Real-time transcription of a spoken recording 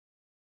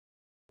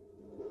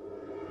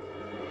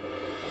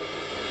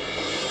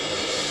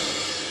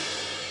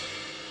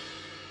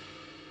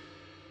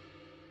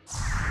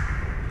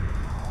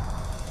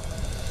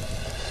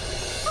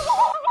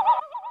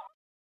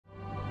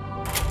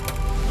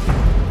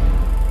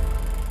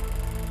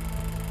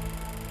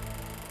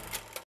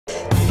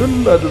ድል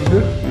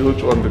አድርገህ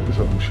የወጪዋን ድግስ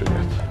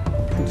አምሽኛት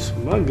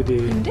እሱማ እንግዲህ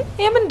እንዴ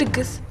የምን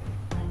ድግስ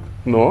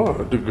ነው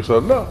ድግስ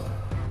አለ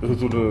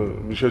እህቱን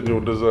የሚሸኘው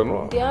እንደዛ ነው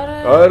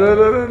አረ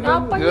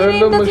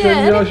ያለም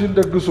መሸኛሽን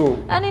ደግሶ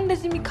እኔ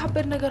እንደዚህ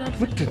የሚካበድ ነገር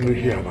አልፈልግም ምንድነው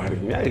ይሄ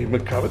አማርኛ ይሄ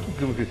መካበድ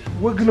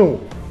ወግ ነው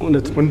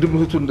እውነት ወንድም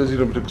እህቱ እንደዚህ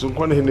ነው የሚደግሰው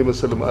እንኳን ይሄን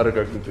የመሰለ ማዕረግ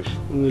አግኝተሽ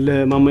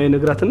ለማማዬ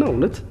ነግራትና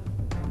እውነት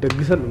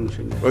ደግሰን ነው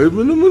የምንሸኘው አይ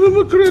ምንም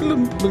ምክር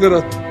የለም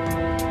ንገራት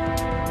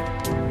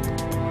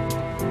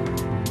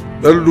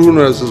ለሉና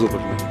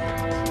ያዘዘበት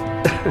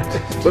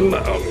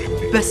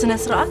በስነ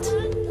ስርዓት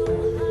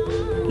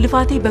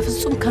ልፋቴ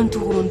በፍጹም ከንቱ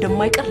ሆኖ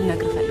እንደማይቀር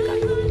ልነግር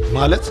ፈልጋለሁ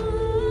ማለት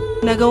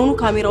ነገውኑ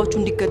ካሜራዎቹ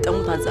እንዲገጠሙ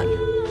ታዛለሁ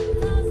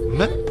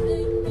ምን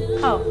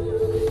አዎ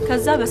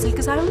ከዛ በስልክ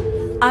ሳይሆን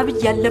አብይ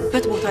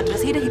ያለበት ቦታ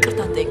ድረስ ሄደህ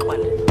ይቅርታ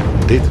ጠይቀዋል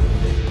እንዴት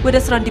ወደ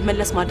ስራ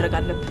እንዲመለስ ማድረግ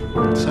አለብህ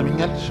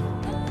ሰሚኛለሽ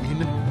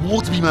ይሄንን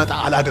ሞት ቢመጣ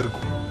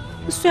አላደርገው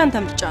እሱ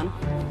ያንተ ምርጫ ነው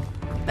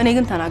እኔ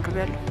ግን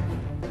ተናግሬያለሁ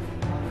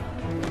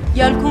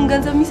ያልኩን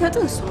ገንዘብ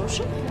የሚሰጥህ እሱ ነው እሺ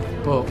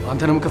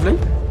አንተ ነው የምከፍለኝ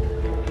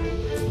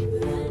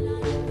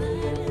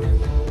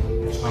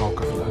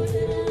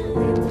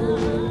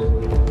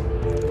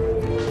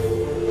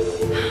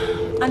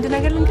አንድ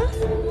ነገር ልንገር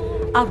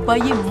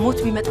አባዬ ሞት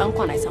ቢመጣ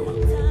እንኳን አይሰማም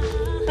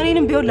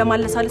እኔንም ቢሆን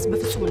ለማለሳለስ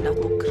በፍጹም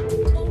እንዳትሞክር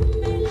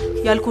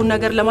ያልኩን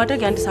ነገር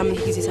ለማድረግ አንድ ሳምንት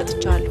ጊዜ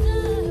ሰጥቻለሁ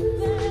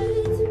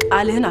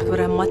ቃልህን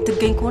አክብረህ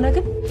ማትገኝ ከሆነ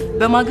ግን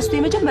በማግስቱ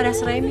የመጀመሪያ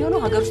ስራ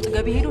የሚሆነው ሀገር ውስጥ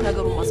ገቢ ሄዶ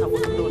ነገሩን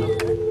ማሳወቅ እንደሆነ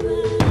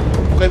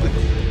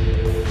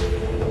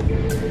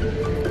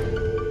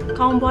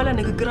ካሁን በኋላ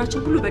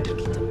ንግግራችን ሁሉ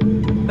በድርጊት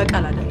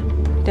በቃል አይደለም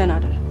ደህና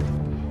አይደለም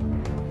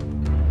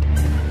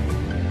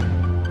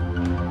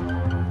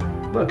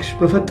باكش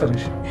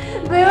بفترش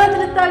بيوت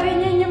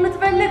ልታገኘኝ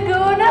የምትፈልግ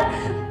ከሆነ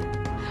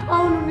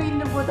አሁን ምን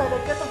ቦታ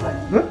ለቀጠፋል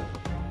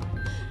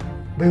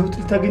በህይወት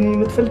ልታገኘኝ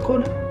የምትፈልግ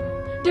ከሆነ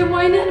ደሞ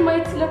አይነን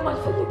ማየት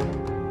ስለማልፈልግ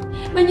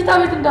መኝታ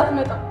ቤት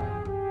እንዳትመጣ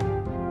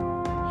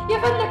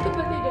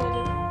የፈለክበት ሄደህ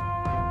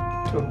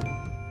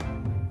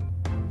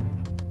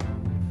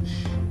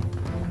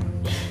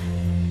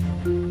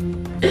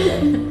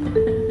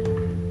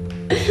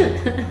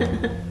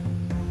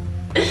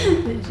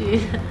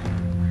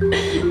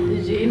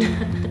Jane.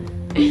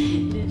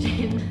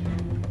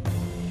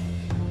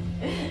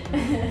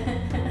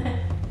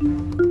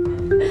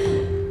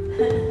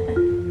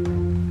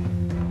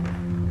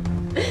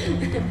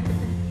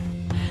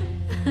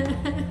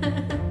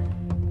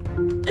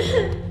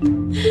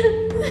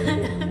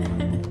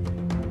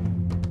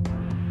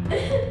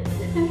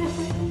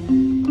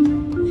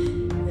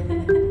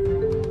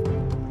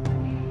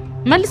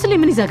 መልስልኝ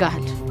ምን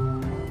ይዘጋሃል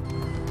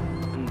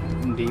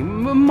እንዴ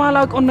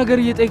ማላቀው ነገር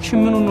እየጠየቅሽ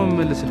ምን ነው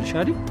መልስልሽ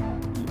አይደል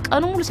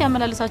ቀኑ ሙሉ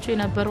ሲያመላልሳቸው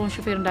የነበረውን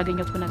ሹፌር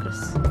እንዳገኘሁት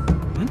በነግረስ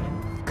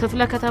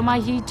ክፍለ ከተማ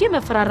ሄጄ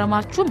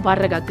መፈራረማችሁን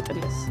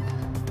ባረጋግጥልስ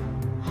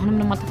አሁን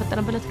ምንም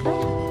አልተፈጠረም ብለህ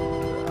ትክዳለህ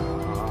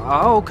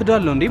አዎ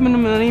ክዳለሁ እንዴ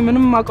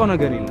ምንም ማቀው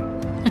ነገር የለም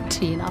እንዴ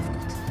ናፍቆት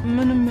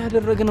ምንም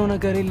ያደረግነው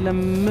ነገር የለም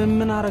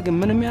ምን አረገ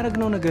ምንም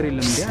ያደረግነው ነገር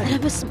የለም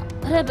እንዴ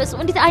ረበስ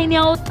እንዴት አይኔ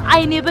ያወጣ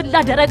አይኔ በላ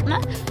ደረቅና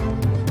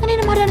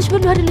እኔን ማዳንሽ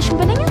ብሉ አይደለሽም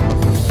በለኛ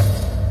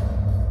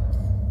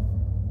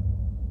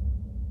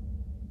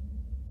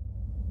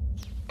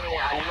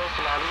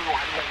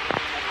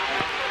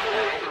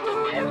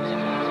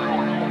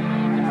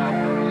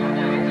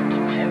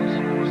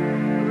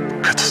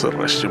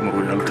ከተሰራሽ ጀምሮ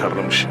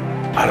ያልካረምሽ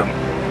አረም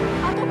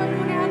አቶ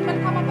በሉን ያህል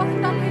መልካም አባት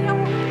እንዳለ ያው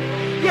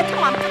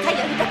የጥማምታ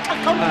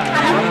የደቀቀው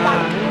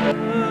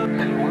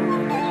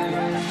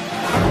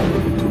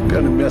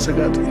ኢትዮጵያን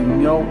የሚያሰጋት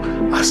እኛው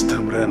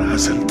አስተምረን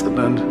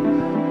አሰልጥነን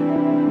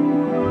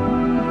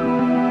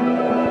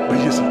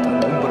በየስልጣን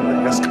ወንበር ላይ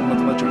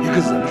ያስቀመጥናቸው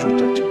የገዛ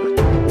ልጆቻችን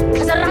ናቸው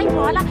ከዘራኝ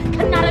በኋላ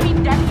ከናረቢ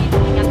እንዳል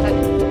ይልኛል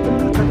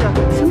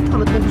ስንት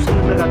አመት ነው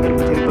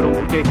ስንነጋገርበት የነበረው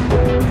ጉዳይ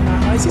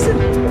አይሲስን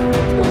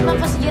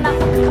መንፈስ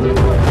እየናፈቅ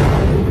ከምትሆን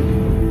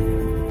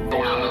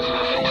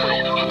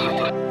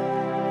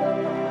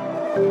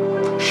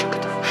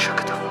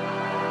ሸክተው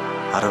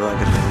አረብ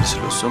ሀገር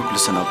ለሚስለው ሰው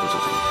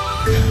ልሰናበቱት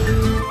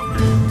ነው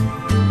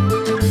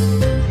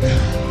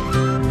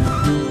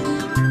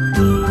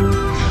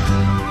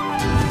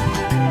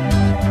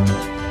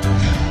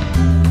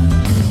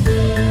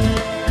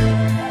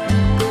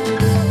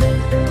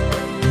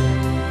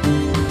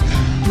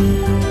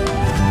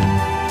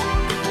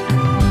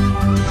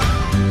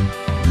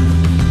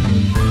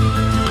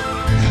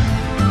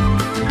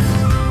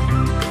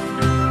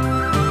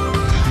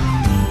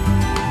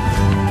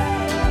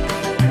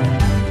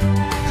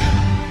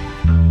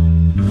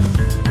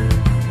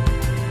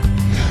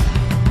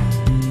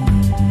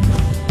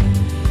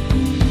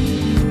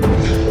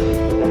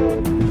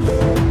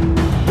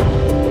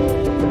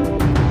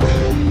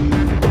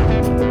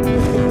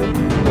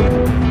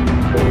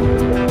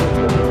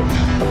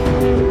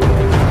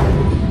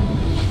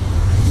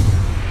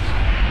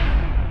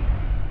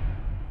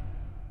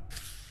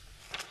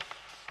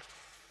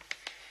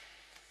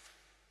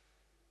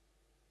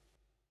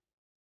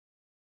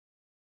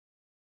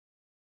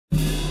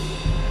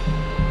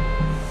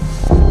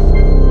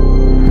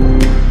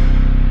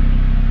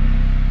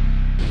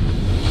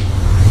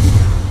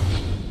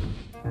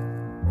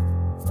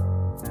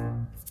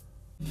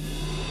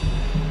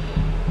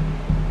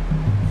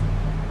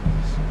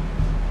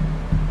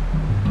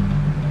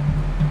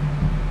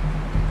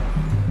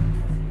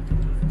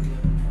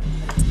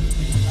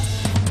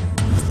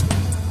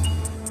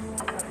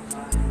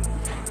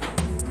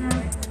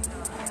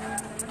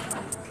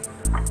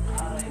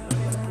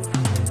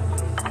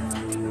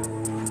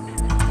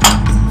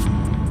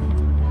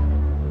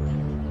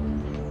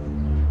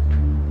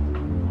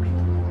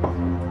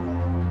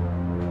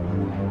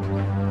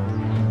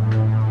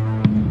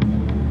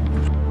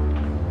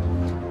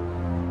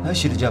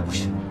እሺ ልጅ አቡሽ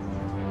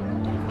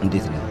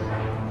እንዴት ነህ?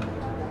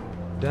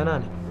 ደህና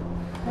ነኝ።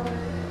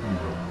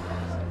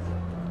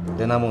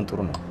 ደህና መሆን ጥሩ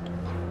ነው።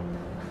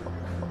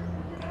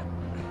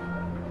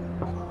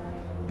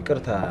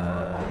 ይቅርታ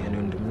የኔ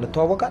ወንድም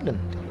እንተዋወቃለን?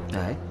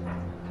 አይ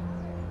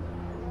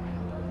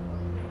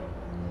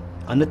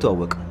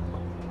አንተዋወቅም።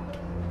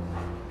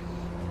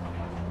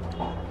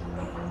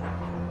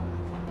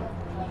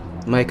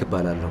 ማይክ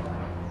እባላለሁ።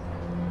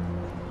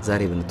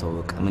 ዛሬ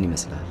ብንተዋወቅ ምን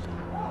ይመስላል?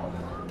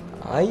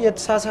 አይ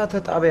የተሳሳተ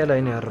ጣቢያ ላይ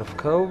ነው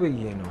ያረፍከው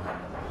ብዬ ነው።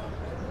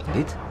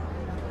 እንዴት?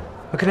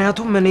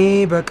 ምክንያቱም እኔ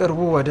በቅርቡ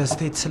ወደ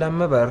ስቴት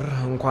ስለምበር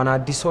እንኳን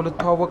አዲስ ሰው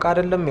ልተዋወቅ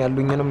አይደለም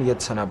ያሉኝንም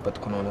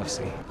እየተሰናበትኩ ነው ነፍሴ።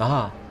 አሃ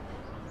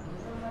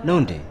ነው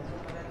እንዴ?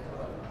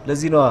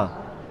 ለዚህ ነው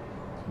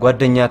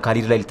ጓደኛ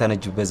ካሊድ ላይ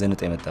ልታነጅበት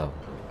ዘንጠ የመጣው።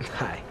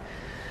 አይ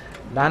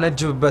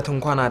ላነጅብበት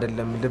እንኳን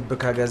አይደለም ልብ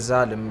ከገዛ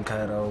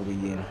ልምከረው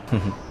ብዬ ነው።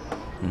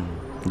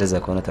 እንደዛ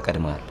ከሆነ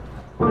ተቀድመሃል።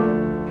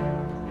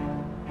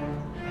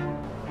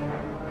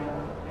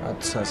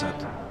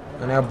 አትሳሳት።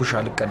 እኔ አቡሽ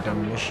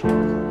አልቀደምሽ።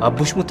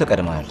 አቡሽ ሙት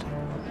ተቀድመሃል።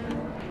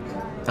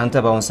 አንተ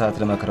በአሁን ሰዓት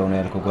ለመከረው ነው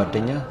ያልከው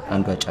ጓደኛ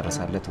አንዷ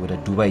ጨርሳለት ወደ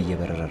ዱባይ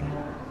እየበረረ ነው።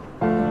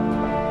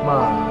 ማ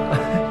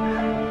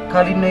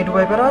ካሊድ ነው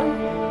ዱባይ በራር?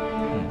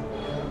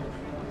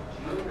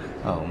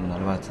 አዎ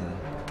ምናልባት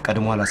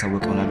ቀድሞ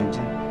አላሳወቀ ይሆናል እንጂ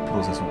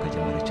ፕሮሰሱን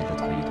ከጀመረችለት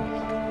ቆይቷል።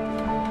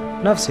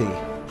 ነፍሴ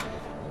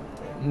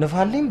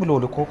ንፋልኝ ብሎ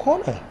ልኮ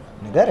ከሆነ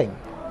ንገረኝ።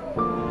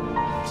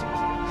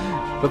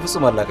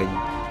 በፍጹም አላከኝ።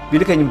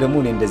 ቢልከኝም ደግሞ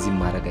እኔ እንደዚህ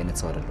ማረግ አይነት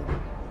ሰው አይደለሁ።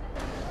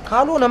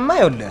 ካልሆነማ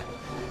ይኸውልህ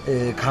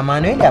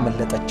ከማኑኤል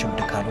ያመለጠችው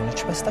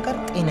ካልሆነች በስተቀር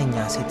ጤነኛ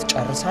ሴት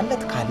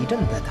ጨርሳለት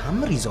ካሊድን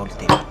በታምር ይዘው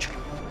ልትሄድ ይችላል።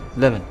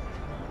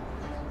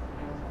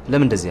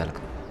 ለምን እንደዚህ ያልክ?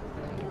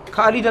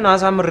 ካሊድን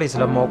አሳምሬ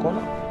ስለማውቀው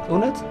ነው።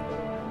 እውነት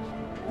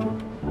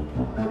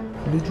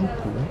ልጁ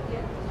እኮ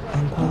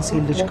እንኳን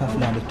ሴት ልጅ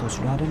ከፍላ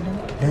ልትወስዱ አይደለም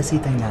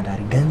ለሴተኛ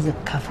ዳሪ ገንዘብ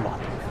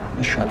ከፍሏል።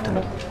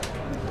 ይሻትነው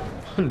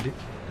እንዴ?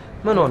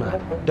 ምን ሆነ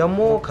ደግሞ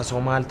ከሰው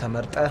መሃል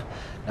ተመርጠ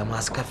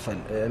ለማስከፈል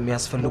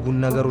የሚያስፈልጉን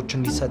ነገሮች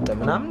እንዲሰጥ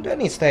ምናምን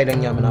እንደኔ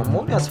ስታይለኛ ምናምን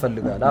መሆን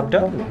ያስፈልጋል።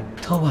 አብዳው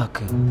ተዋክ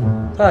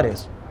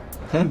ታዲያስ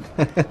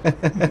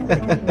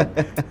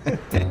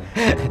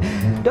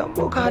ደግሞ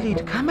ካሊድ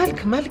ከመልክ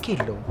መልክ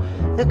የለው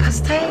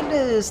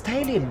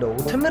ከስታይል የለው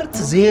ትምህርት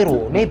ዜሮ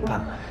ኔፓ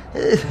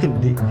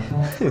እንዴ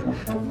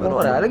ምን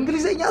ሆነ?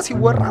 እንግሊዘኛ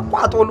ሲወራ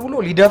ቋጦል ብሎ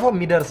ሊደፋው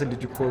የሚደርስ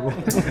ልጅ እኮ ነው።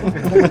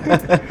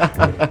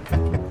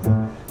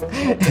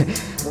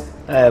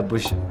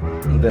 አቡሽ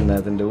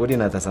በእናትህ እንደው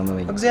ወዲና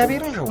ተሳመመኝ።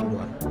 እግዚአብሔርን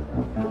ሸውሏል።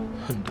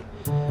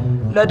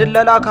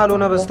 ለድለላ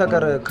ካልሆነ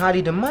በስተቀር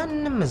ካሊድ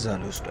ማንንም እዛ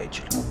ሊወስዱ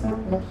አይችልም።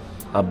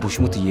 አቡሽ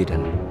ሙት እየሄደ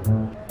ነው።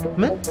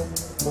 ምን?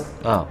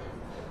 አዎ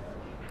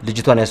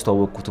ልጅቷን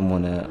ያስተዋወቅኩትም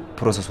ሆነ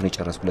ፕሮሰሱን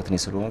የጨረስኩለት እኔ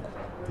ስለሆንኩ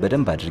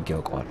በደንብ አድርጌ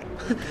ያውቀዋለሁ።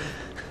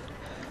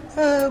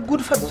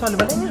 ጉድ ፈጥቷል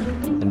በለኛ።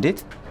 እንዴት?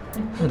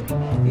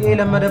 ይሄ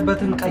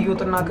ለመደበትን ቀይ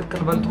ወጥና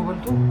ቅቅል በልቶ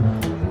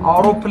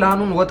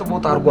አውሮፕላኑን ወጥ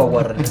ቦጥ አርጎ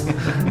አዋረደ።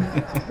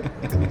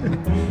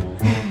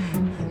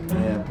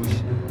 አቡሽ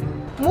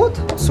ሞት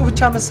እሱ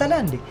ብቻ መሰለ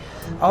እንዴ?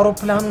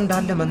 አውሮፕላኑ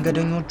እንዳለ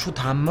መንገደኞቹ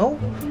ታመው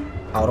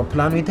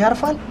አውሮፕላኑ የት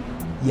ያርፋል?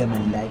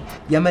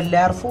 የመን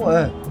ላይ አርፎ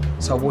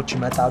ሰዎች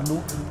ይመጣሉ።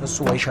 እሱ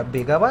ወይ ሸቤ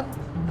ይገባል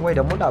ወይ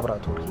ደግሞ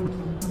ላብራቶሪ።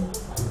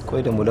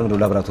 ቆይ ደግሞ ለምን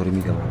ላብራቶሪ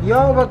የሚገባው?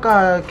 ያው በቃ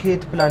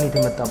ከየት ፕላኔት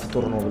የመጣ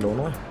ፍጡር ነው ብለው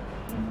ነው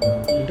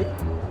እንዴ?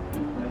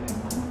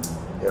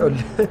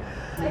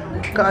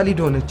 ካሊድ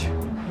ሆነች።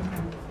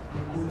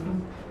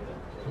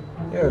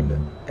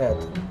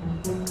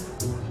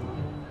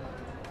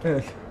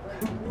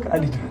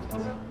 ካሊድ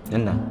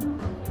እና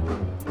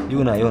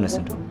ዮናስ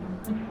እንደው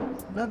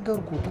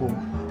ነገርኩ እኮ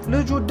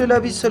ልጁ እድለ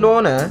ቢስ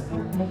ስለሆነ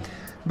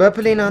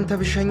በፕሌን አንተ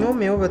ብሸኘውም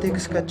ይኸው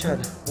በቴክስ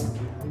ከቻለ።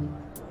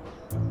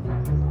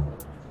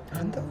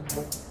 አንተ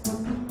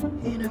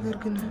ይሄ ነገር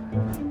ግን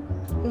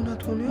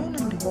እውነት ሆኖ ይሆን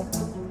እንዴ?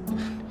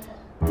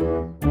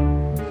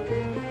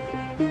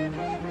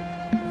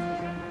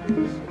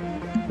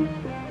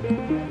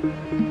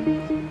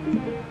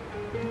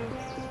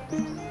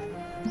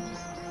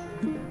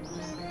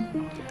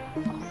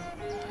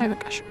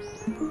 አይበቃሽም?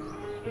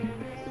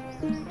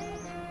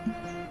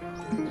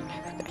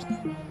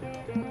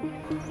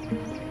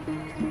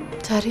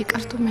 ዛሬ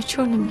ቀርቶ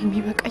መቼውንም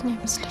የሚበቃኝ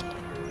አይመስለኝም።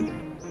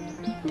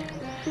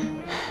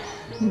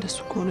 እንደሱ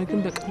ከሆነ ግን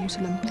በቀኑ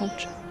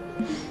ስለምታውጭ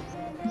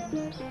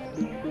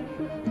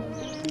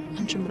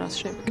አንቺም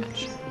ራስሽ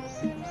አይበቃልሽ።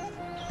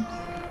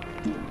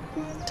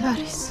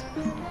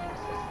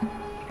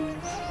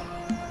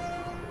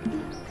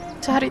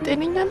 ዛሬ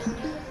ጤነኛ ነኝ?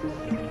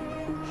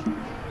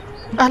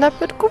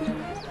 አላበድኩም?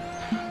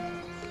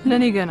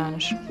 ለኔ ገና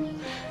ነሽ።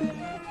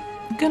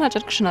 ገና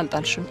ጨርቅሽን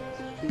አልጣልሽም።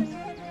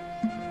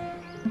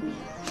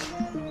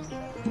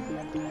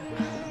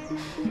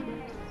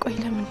 ቆይ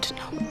ለምንድን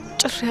ነው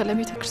ጭር ያለ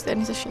ቤተ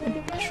ክርስቲያን ይዘሽኝ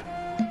የመጣሽው?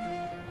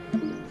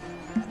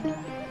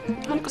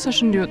 አልቅሰሽ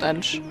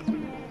እንዲወጣልሽ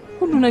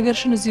ሁሉ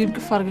ነገርሽን እዚህ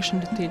እርግፍ አድርገሽ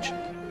እንድትሄጂ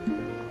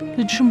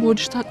ልጅሽን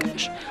በወድሽ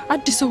ታቅፈሽ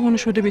አዲስ ሰው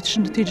ሆነሽ ወደ ቤትሽ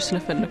እንድትሄጂ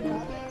ስለፈለኩ።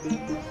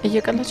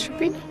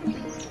 እየቀለድሽብኝ ነው?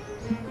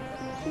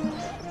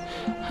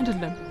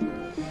 አይደለም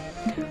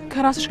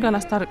ከራስሽ ጋር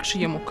ላስታረቅሽ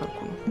እየሞከርኩ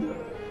ነው።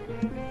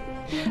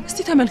 እስቲ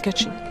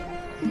ተመልከቺኝ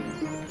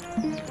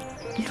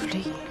ሉሌ።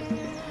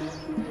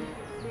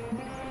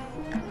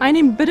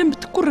 አይኔም በደንብ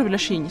ትኩር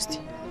ብለሽኝ እስቲ።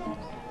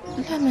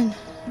 ለምን?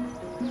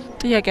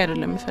 ጥያቄ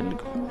አይደለም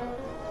የምፈልገው፣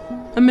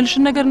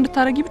 እምልሽን ነገር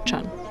እንድታረጊ ብቻ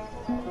ነው።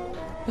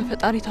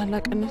 በፈጣሪ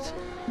ታላቅነት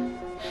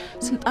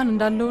ስልጣን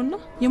እንዳለውና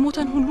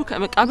የሞተን ሁሉ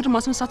ከመቃብር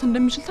ማስነሳት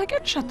እንደሚችል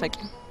ታውቂያለሽ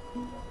አታውቂም?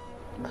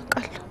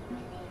 አውቃለሁ።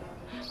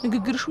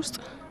 ንግግርሽ ውስጥ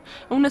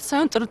እውነት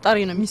ሳይሆን ጥርጣሬ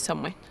ነው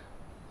የሚሰማኝ።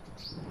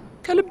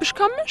 ከልብሽ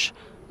ካመንሽ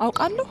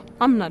አውቃለሁ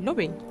አምናለሁ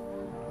በይኝ።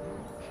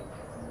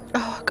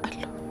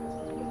 አውቃለሁ።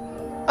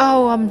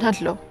 አዎ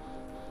አምናለሁ።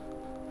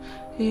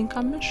 ይሄን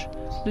ካመንሽ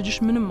ልጅሽ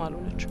ምንም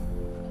አልሆነችም።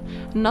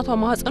 እናቷ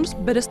ማህፀን ውስጥ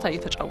በደስታ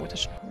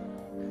እየተጫወተች ነው።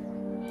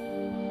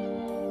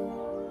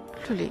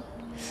 ሉሌ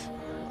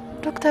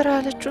ዶክተር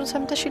ያለችውን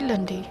ሰምተሽ ይለ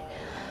እንዴ?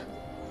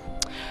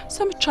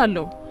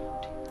 ሰምቻለሁ።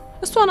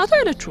 እሷ ናት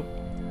ያለችው።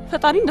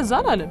 ፈጣሪ እንደዛ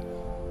አላለም።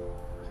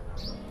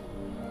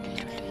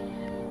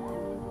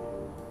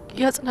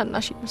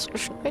 ያጽናናሽ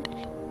ይመስልሽ ነው አይደል?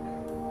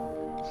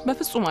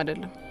 በፍጹም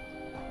አይደለም።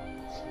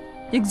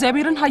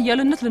 የእግዚአብሔርን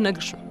ኃያልነት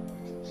ልነግርሽ ነው።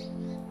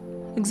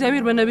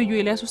 እግዚአብሔር በነብዩ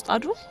ኤልያስ ውስጥ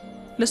አድሮ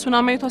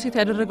ለሱናማይቷ ሴት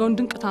ያደረገውን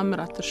ድንቅ ታምር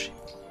አትርሺ።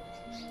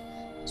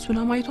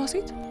 ሱናማይቷ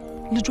ሴት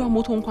ልጇ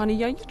ሞቶ እንኳን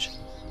እያየች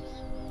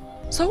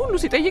ሰው ሁሉ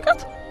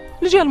ሲጠይቃት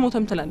ልጅ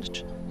ያልሞተም ትላለች።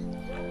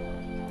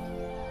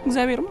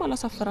 እግዚአብሔርም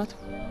አላሳፈራትም፣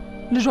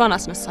 ልጇን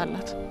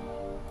አስነሳላት።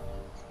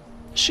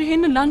 እሺ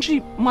ይሄንን ላንቺ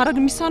ማድረግ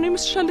የሚሳነው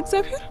ይመስልሻል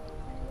እግዚአብሔር?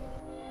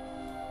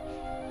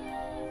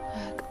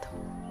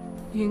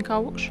 ይሄን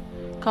ካወቅሽ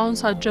ከአሁን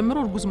ሰዓት ጀምሮ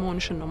እርጉዝ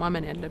መሆንሽን ነው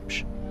ማመን ያለብሽ።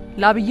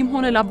 ለአብይም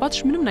ሆነ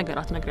ለአባትሽ ምንም ነገር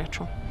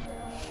አትነግሪያቸው።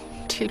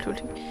 ሉሌ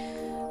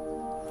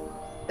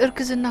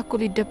እርግዝና እኮ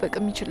ሊደበቅ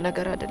የሚችል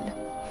ነገር አይደለም።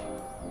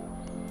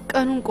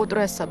 ቀኑን ቆጥሮ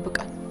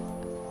ያሳብቃል።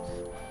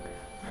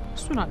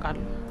 እሱን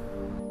አውቃለሁ።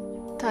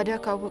 ታዲያ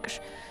ካወቅሽ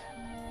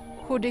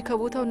ሆዴ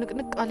ከቦታው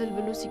ንቅንቅ አለል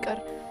ብሎ ሲቀር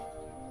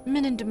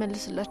ምን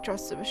እንድመልስላቸው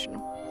አስበሽ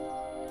ነው?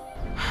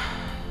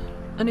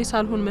 እኔ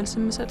ሳልሆን መልስ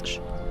የምሰጥሽ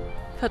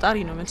ፈጣሪ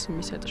ነው መልስ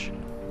የሚሰጥሽ።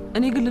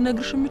 እኔ ግን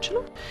ልነግርሽ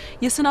የምችለው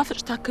የስናፍጭ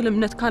ታክል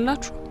እምነት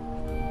ካላችሁ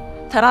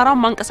ተራራም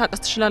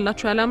ማንቀሳቀስ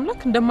ትችላላችሁ ያለ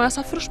አምላክ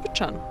እንደማያሳፍርሽ ብቻ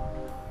ነው።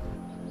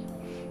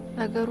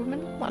 ነገሩ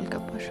ምንም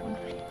አልገባሽም።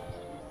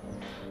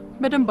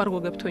 በደንብ አድርጎ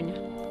ገብቶኛል።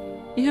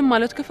 ይህም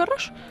ማለት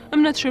ከፈራሽ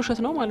እምነትሽ ውሸት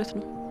ነው ማለት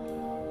ነው።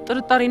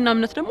 ጥርጣሬና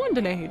እምነት ደግሞ አንድ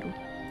ላይ ሄዱ።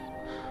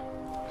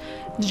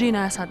 ልጄን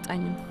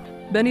አያሳጣኝም።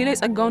 በእኔ ላይ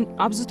ጸጋውን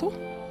አብዝቶ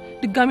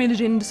ድጋሜ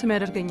ልጄን እንድስም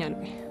ያደርገኛል።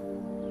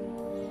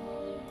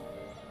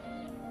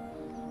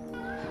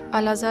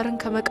 አላዛርን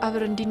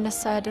ከመቃብር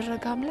እንዲነሳ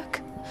ያደረገ አምላክ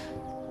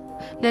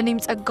ለኔም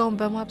ጸጋውን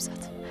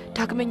በማብዛት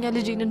ዳግመኛ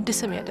ልጄን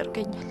እንድስም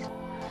ያደርገኛል።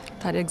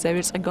 ታዲያ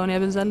እግዚአብሔር ጸጋውን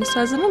ያበዛልሽ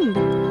ያዝናል እንዴ?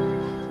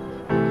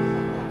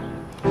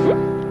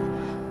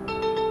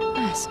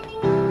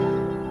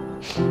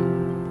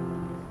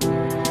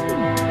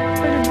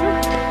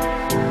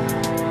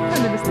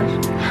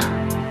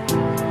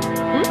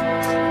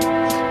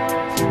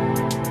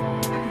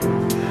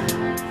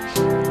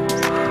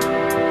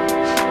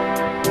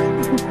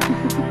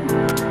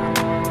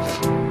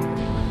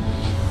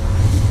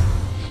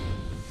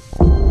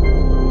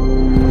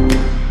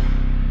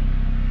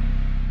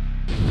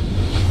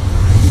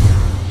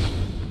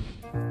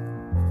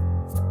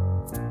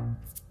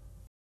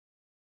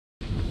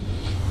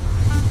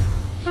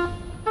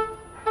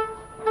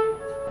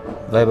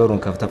 ቫይበሩን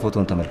ከፍተ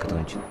ፎቶን ተመልክተው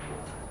እንጂ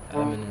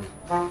ምን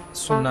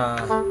እሱና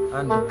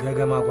አንድ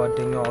ገገማ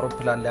ጓደኛው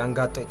አውሮፕላን ላይ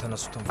አንጋጠው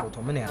የተነሱትን ፎቶ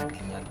ምን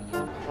ያደርግልኛል ብዬ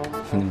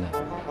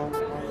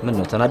ምን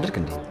ነው ተናደድክ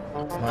እንዴ?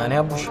 ማን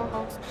ያቡሽ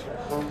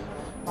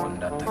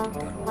ወንዳታቂ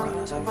ገሎ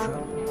ካላሳዩሽ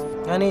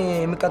እኔ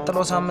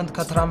የሚቀጥለው ሳምንት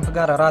ከትራምፕ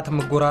ጋር ራት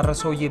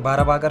መጎራረሰውዬ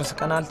በአረብ ሀገር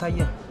ስቀና አልታየ።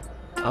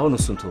 አሁን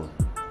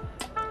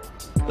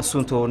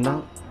እሱን ተወና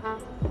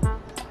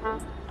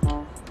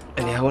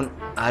እኔ አሁን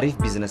አሪፍ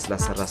ቢዝነስ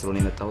ላሰራ ስለሆነ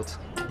የመጣሁት።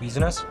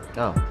 ቢዝነስ?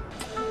 አዎ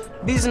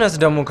ቢዝነስ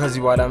ደግሞ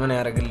ከዚህ በኋላ ምን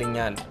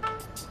ያደርግልኛል?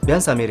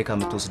 ቢያንስ አሜሪካ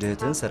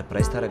የምትወስድህትን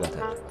ሰርፕራይዝ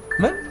ታረጋታለህ።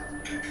 ምን?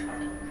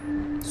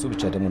 እሱ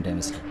ብቻ ደግሞ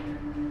እንዳይመስል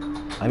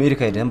አሜሪካ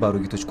ሄደን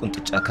ባሮጊቶች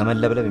ቁንጥጫ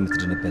ከመለብለብ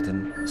የምትድንበትን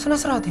ስነ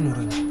ስርዓት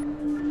ይኖረኝ።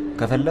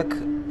 ከፈለክ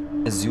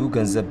እዚሁ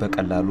ገንዘብ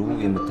በቀላሉ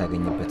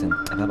የምታገኝበትን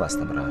ጥበብ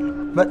አስተምራለሁ።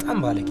 በጣም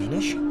ባለጌ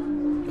ነሽ።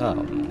 አዎ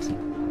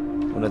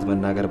እውነት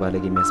መናገር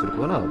ባለጌ የሚያስብል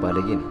ከሆነ አዎ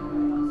ባለጌ ነው።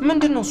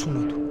 ምንድነው እሱ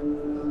ነው?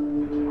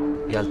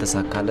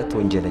 ያልተሳካለት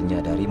ወንጀለኛ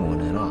ዳሪ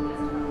መሆነ ነው።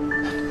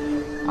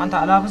 አንተ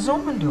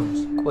አላብዘውም እንደሆነ።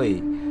 ቆይ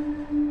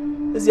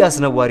እዚህ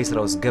አስነዋሪ ስራ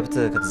ውስጥ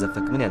ገብተህ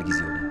ከተዘፈክ ምን ያህል ጊዜ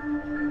ሆነ?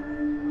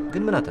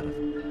 ግን ምን አተረፈ?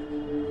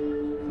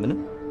 ምንም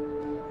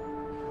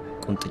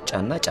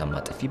ቁንጥጫና ጫማ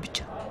ጥፊ ብቻ።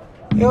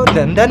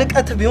 ይኸውልህ እንደ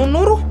ንቀት ቢሆን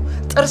ኖሮ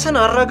ጥርስን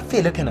አራግፌ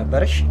ልክ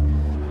ነበርሽ።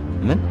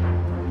 ምን?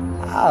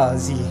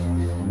 እዚህ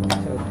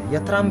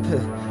የትራምፕ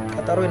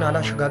ቀጠሮን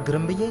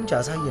አላሸጋግርም ብዬ እንጂ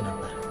አሳየ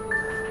ነበር።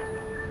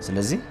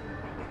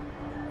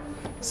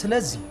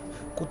 ስለዚህ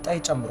ቁጣይ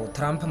ጨምሮ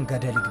ትራምፕም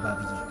ገደል ይግባ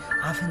ብዬ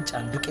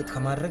አፍንጫን ዱቄት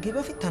ከማድረጌ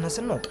በፊት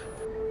ተነስን ነው።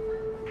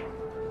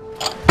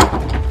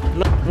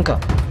 እንካ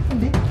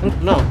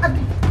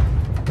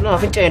لا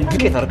فنجان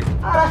دقيت أرجف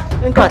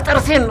إنك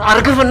ترسين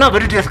أرجفنا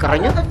بدي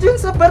أسكرني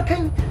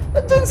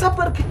እጅን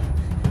ሰበርከኝ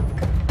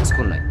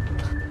اسكن ناي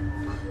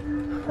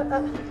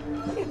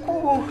እኮ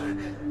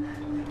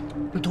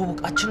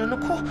እንትወቃችንን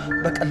እኮ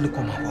በቀል እኮ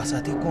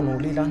ማዋሳቴ እኮ ነው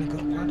ሌላ ነገር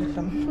እኮ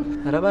አይደለም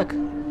ኧረ እባክህ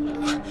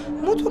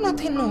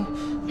ሞቱናቴን ነው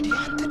እንዴ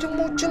አንተ ደግሞ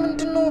እጅ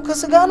ምንድነው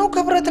ከስጋ ነው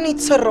ከብረት ነው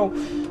የተሰራው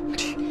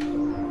እንዴ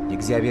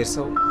የእግዚአብሔር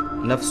ሰው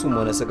ነፍሱም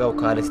ሆነ ስጋው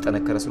ካለት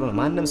ተጠነከረ ስለሆነ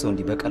ማንንም ሰው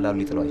እንዲ በቀላሉ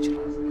ሊጥለው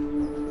አይችልም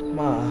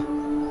ማ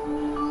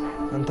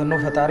አንተ ነው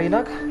ፈጣሪ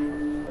ላክ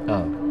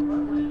አዎ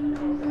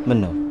ምን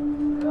ነው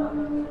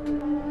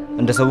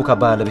እንደ ሰው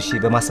ከባለ ለብሺ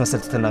በማስመሰል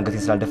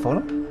ተተናገተኝ ስላልደፋው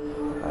ነው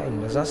አይ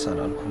እንደዛ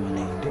ሳላልኩ ምን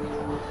እንዴ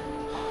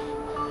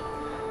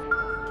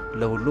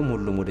ለሁሉም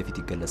ወደፊት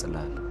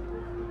ይገለጽልሃል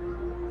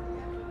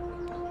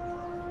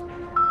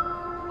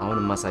አሁን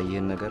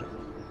ማሳየህን ነገር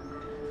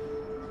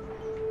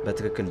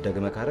በትክክል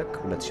ደግመ ካረክ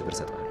 2000 ብር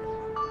ሰጣለሁ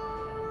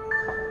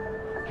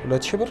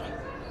 2000 ብር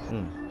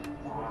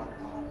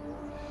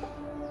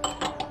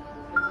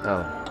አዎ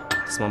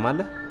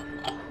ተስማማለህ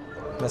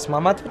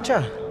መስማማት ብቻ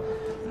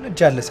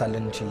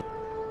እንጃለሳለን እንጂ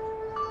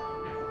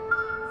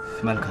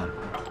መልካም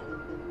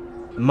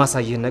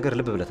ማሳየህን ነገር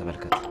ልብ ብለህ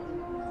ተመልከት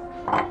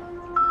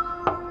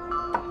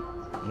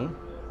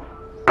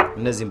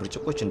እነዚህ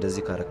ብርጭቆች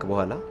እንደዚህ ካረክ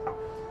በኋላ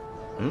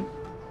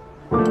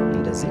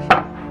እንደዚህ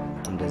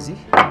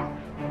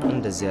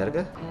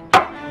አድርገህ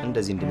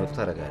እንደዚህ እንዲመጡ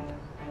ታደርጋለህ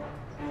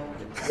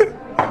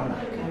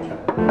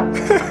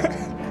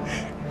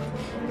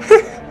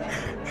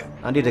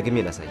አንዴ ደግሜ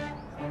ላሳይ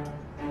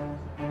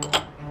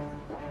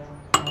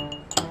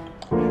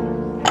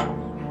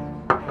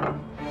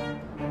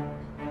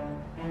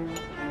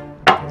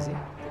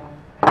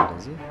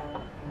እንደዚህ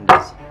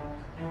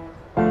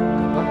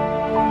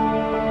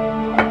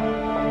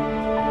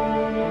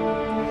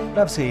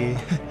ለብሴ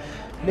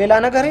ሌላ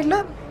ነገር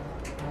የለም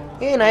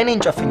ይሄን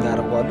አይኔን ጨፍኛ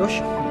አርጓለሽ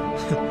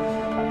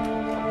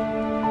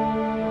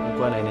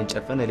እንኳን አይኔን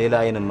ጨፈነ ሌላ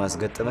አይንን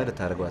ማስገጠመ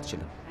ልታረጋው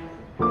አትችልም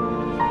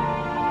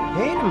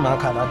ይሄን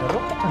ማካላ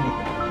አደረኩት እኔ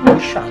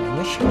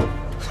ይሻለኝሽ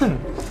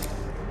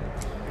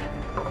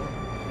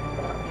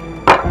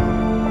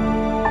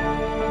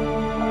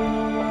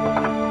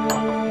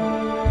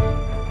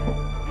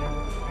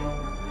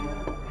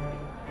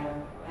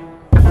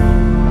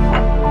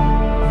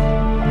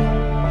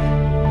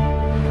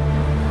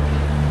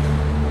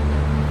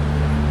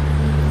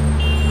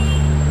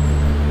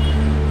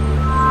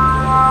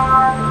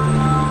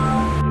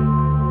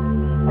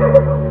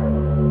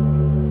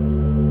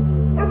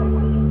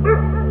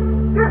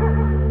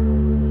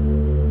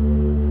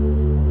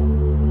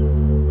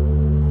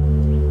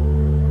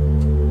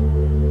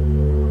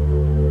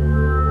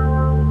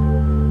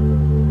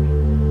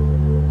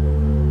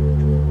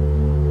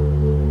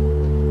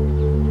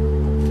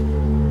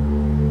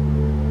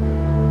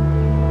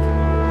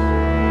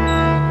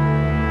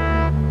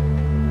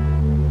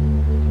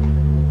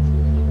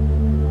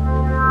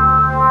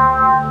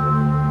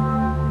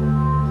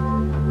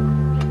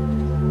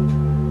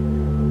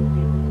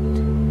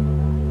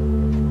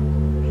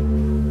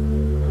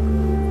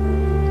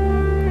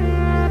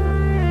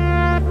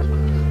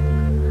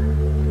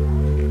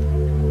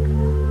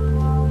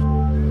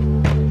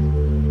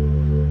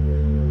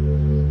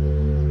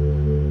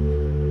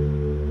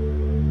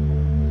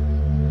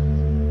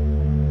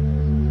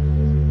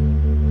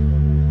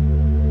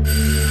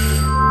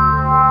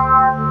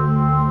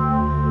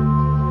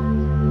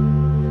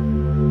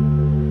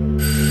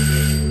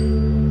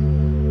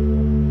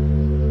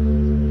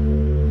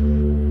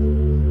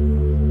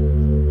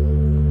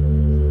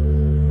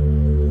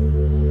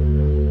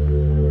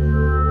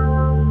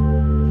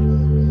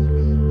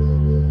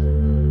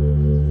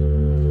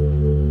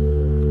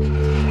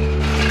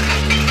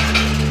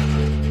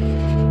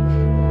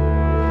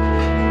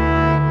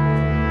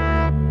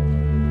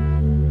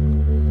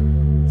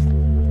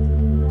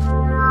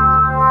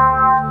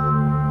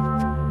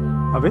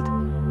አቤት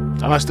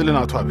ጤናስጥልን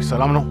አቶ አቤት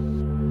ሰላም ነው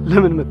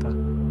ለምን መጣ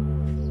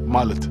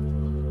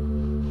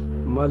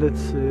ማለት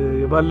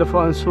የባለፈው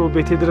አንሶ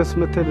ቤቴ ድረስ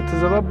መተል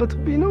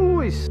ተዘባበትብኝ ነው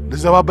ወይስ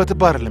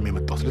ልዘባበትብህ አይደለም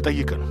የመጣሁት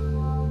ልጠይቅ ነው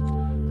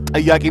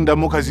ጠያቂን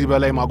ደግሞ ከዚህ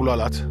በላይ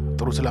ማጉላላት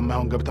ጥሩ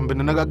ስለማይሆን ገብተን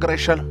ብንነጋገር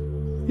አይሻልም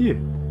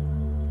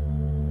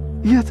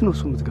የት ነው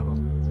እሱ የምትገባው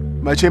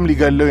መቼም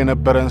ሊገለው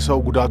የነበረን ሰው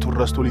ጉዳቱን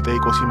ረስቶ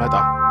ሊጠይቀው ሲመጣ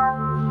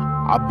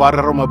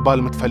አባረረው መባል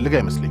የምትፈልግ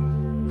አይመስልኝ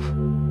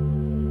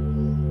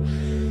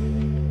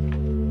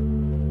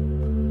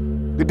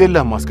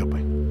ግዴለህም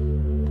አስገባኝ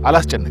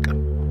አላስጨንቀም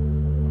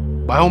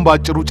ባይሆን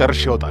ባጭሩ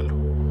ጨርሼ እወጣለሁ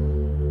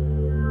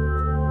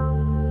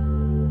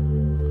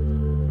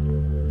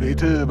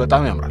ቤት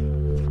በጣም ያምራል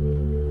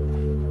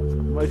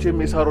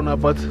መቼም የሳሮን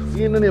አባት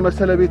ይህንን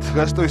የመሰለ ቤት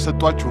ገዝተው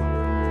ይሰጧችሁ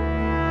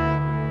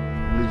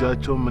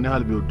ልጃቸው ምን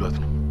ያህል ቢወዷት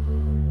ነው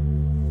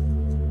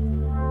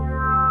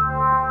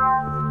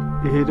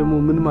ይሄ ደግሞ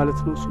ምን ማለት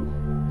ነው እሱ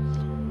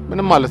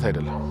ምንም ማለት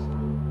አይደለም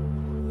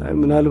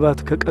ምናልባት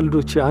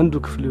ከቀልዶች አንዱ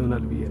ክፍል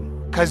ይሆናል ብዬ ነው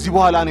ከዚህ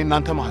በኋላ እኔ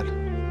እናንተ መሃል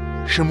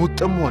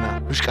ሽሙጥም ሆነ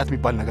ብሽቀት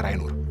የሚባል ነገር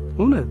አይኖርም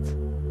እውነት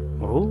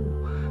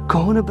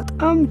ከሆነ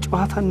በጣም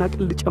ጨዋታና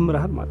ቀልድ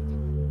ጨምረሃል ማለት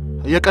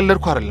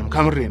እየቀለድኩ አይደለም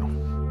ከምሬ ነው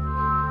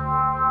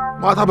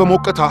ማታ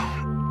በሞቀታ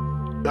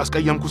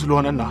ያስቀየምኩ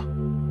ስለሆነና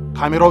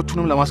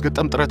ካሜራዎቹንም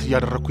ለማስገጠም ጥረት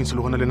እያደረኩኝ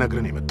ስለሆነ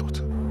ልነግርህ ነው የመጣሁት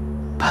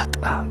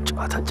በጣም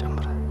ጨዋታ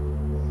ጨምረ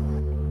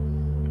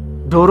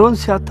ዶሮን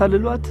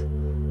ሲያታልሏት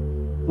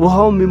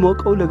ውሃው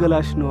የሚሞቀው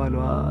ለገላሽ ነው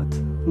አሏት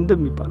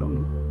እንደሚባለው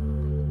ነው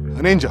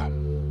እኔ እንጃ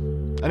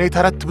እኔ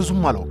ተረት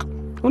ብዙም አላውቅም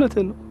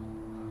እውነቴን ነው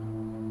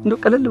እንደው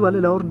ቀለል ባለ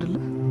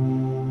ላወርድልህ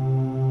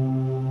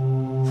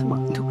ስማ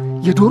እንደው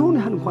የዶሮን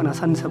ያህል እንኳን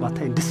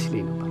አሳንሰባታይ ደስ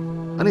ይለኝ ነበር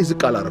እኔ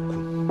ዝቅ አላረኩም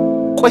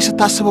ቆይ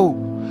ስታስበው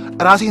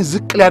ራሴን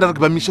ዝቅ ሊያደርግ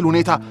በሚችል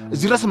ሁኔታ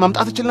እዚህ ድረስ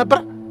መምጣት እችል ነበር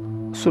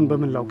እሱን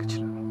በምን ላውቅ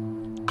ይችላል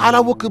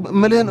ካላወቅ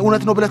ምልህን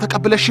እውነት ነው ብለህ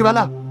ተቀብለሽ ይበላ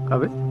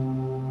አቤት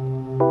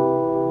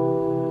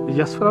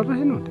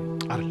እያስፈራራህ ነው እንዴ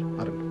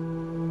አይደል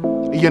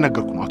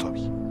እየነገርኩ ነው አቶ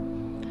አብይ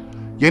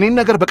የኔን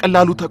ነገር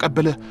በቀላሉ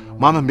ተቀበለ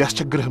ማመን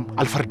ቢያስቸግርህም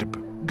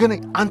አልፈርድብም ግን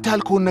አንተ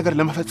ያልከውን ነገር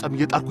ለመፈጸም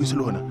እየጣርኩኝ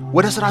ስለሆነ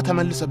ወደ ስራ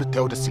ተመልሰህ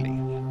ብታየው ደስ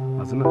ይለኛል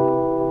አዝመን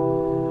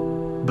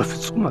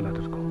በፍጹም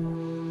አላደርገው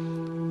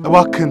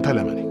እባክህን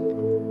ተለመነኝ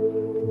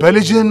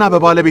በልጅህና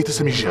በባለቤትህ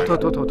ስም ይሻል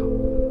ቶ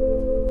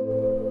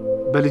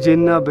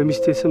በልጄና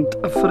በሚስቴ ስም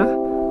ጠፍረህ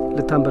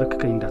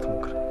ልታንበረክከኝ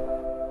እንዳትሞክር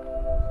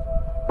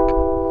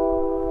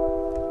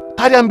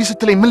ታዲያ እምቢ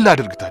ስትለኝ ምን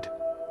ላድርግ ታዲያ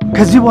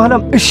ከዚህ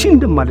በኋላም እሺ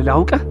እንደማልል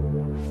አውቀህ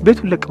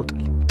ቤቱን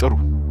ለቀውጥልኝ ጥሩ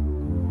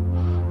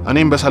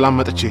እኔም በሰላም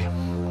መጥቼ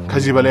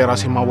ከዚህ በላይ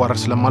ራሴን ማዋረድ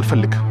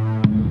ስለማልፈልግ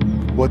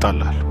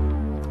ወጣላለሁ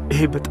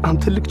ይሄ በጣም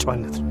ትልቅ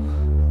ጨዋነት ነው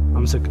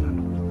አመሰግናለሁ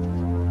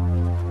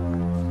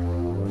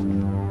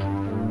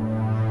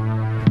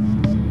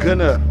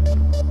ግን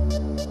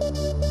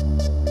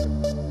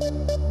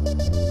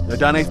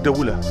ለዳናይት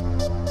ደውለህ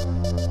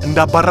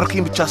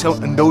እንዳባረርከኝ ብቻ ሳይሆን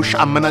እንደ ውሻ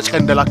አመናጭቀህ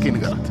እንደላከኝ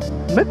ንገራት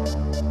ምን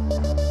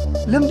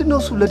ለምንድነው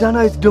እሱ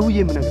ለዳናይት ደውዬ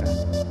የምነግራት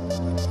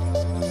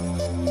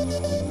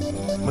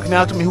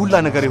ምክንያቱም ይሁላ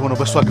ነገር የሆነው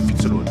በእሷ ግፊት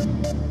ስለሆነ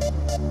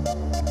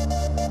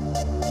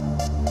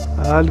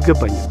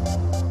አልገባኝም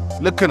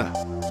ልክ ነህ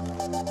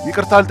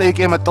ይቅርታ ልጠይቄ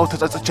የመጣው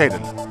ተጸጽቼ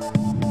አይደለም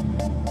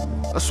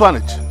እሷ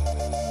ነች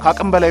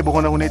ከአቅም በላይ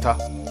በሆነ ሁኔታ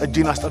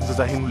እጄን አስጠምዝዛ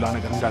ይህን ሁላ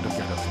ነገር እንዳደርግ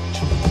ያደረገች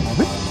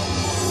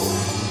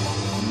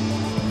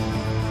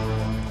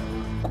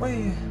ቆይ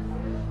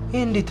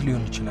ይሄ እንዴት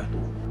ሊሆን ይችላል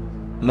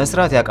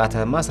መስራት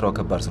ያቃተህማ ስራው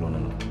ከባድ ስለሆነ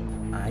ነው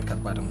አይ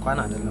ከባድ እንኳን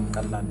አይደለም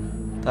ቀላል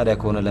ታዲያ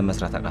ከሆነ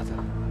ለመስራት አቃተህ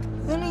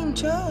እኔ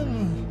እንጃ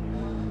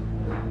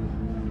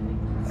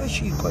እሺ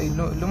ቆይ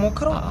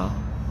ልሞክረው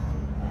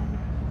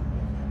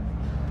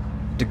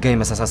ድጋሚ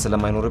መሳሳት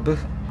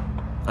ስለማይኖርብህ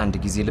አንድ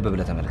ጊዜ ልብ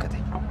ብለህ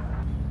ተመልከተኝ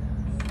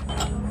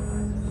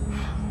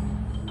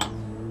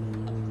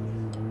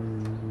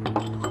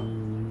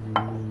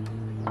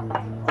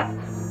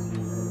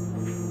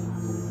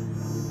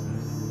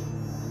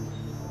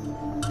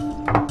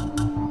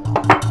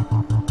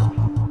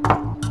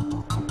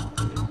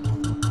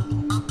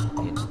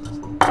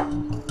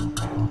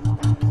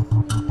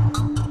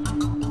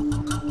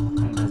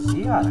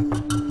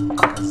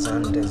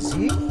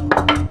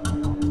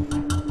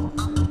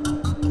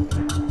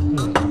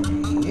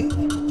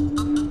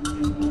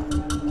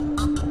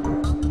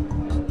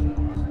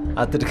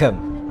አትድከም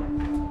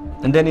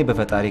እንደኔ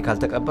በፈጣሪ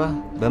ካልተቀባ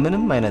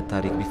በምንም አይነት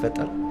ታሪክ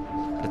ቢፈጠር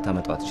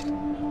ልታመጣው አትችልም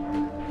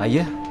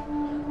አየህ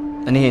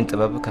እኔ ይሄን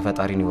ጥበብ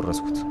ከፈጣሪ ነው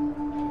የወረስኩት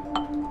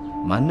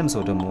ማንንም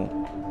ሰው ደግሞ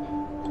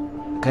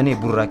ከኔ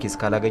ቡራኬ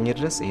እስካላገኘ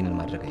ድረስ ይሄንን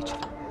ማድረግ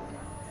አይችልም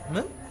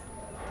ምን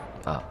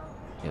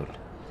ይኸውልህ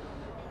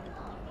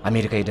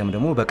አሜሪካ ሄደም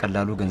ደግሞ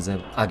በቀላሉ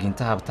ገንዘብ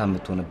አግኝተህ ሀብታም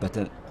የምትሆንበት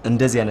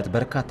እንደዚህ አይነት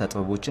በርካታ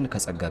ጥበቦችን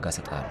ከጸጋ ጋር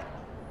ሰጣለሁ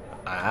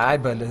አይ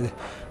በል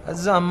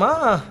እዛማ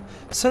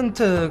ስንት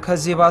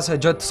ከዚህ ባሰ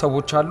ጀት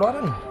ሰዎች አሉ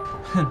አይደል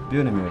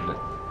ቢሆንም ይኸውልህ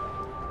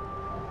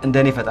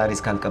እንደኔ ፈጣሪ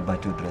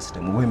እስካልቀባቸው ድረስ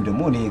ደግሞ ወይም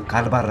ደግሞ እኔ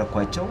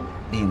ካልባረኳቸው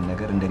ይሄን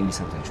ነገር እንደኔ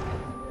ሊሰጡ አይችሉም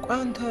ቆይ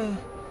አንተ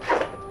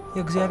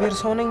የእግዚአብሔር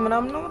ሰው ነኝ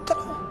ምናምን ነው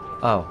የምትለው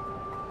አዎ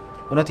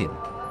እውነቴን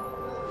ነው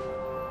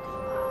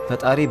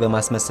ፈጣሪ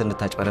በማስመሰል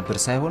እንድታጭበረብር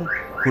ሳይሆን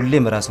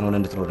ሁሌም ራስን ሆነ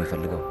እንድትኖር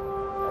ይፈልጋው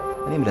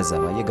እኔም ለዛ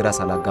ነው የግራ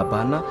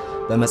ሳላጋባህና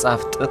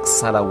በመጽሐፍ ጥቅስ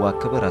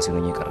ሳላዋክብ ራሴን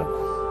ሆኜ ቀረብኩ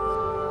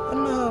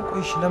እና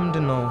ቆይሽ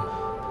ለምንድን ነው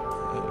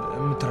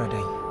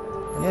የምትረዳኝ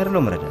እኔ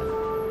አይደለም ረዳ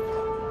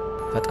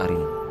ፈጣሪ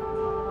ነው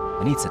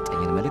እኔ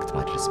የተሰጠኝን መልእክት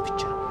ማድረስ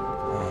ብቻ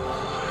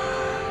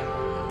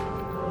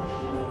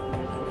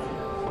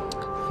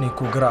እኔ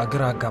እኮ ግራ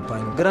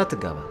አጋባኝ ግራ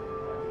ትጋባ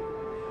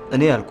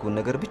እኔ ያልኩን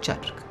ነገር ብቻ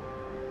አድርግ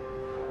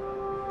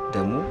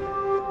ደግሞ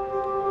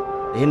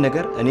ይሄን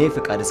ነገር እኔ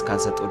ፍቃድ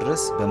እስካልሰጠው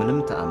ድረስ በምንም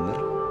ተአምር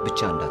ብቻ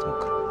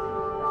እንዳትሞክር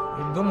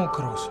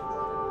በሞክረውስ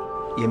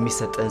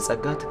የሚሰጠን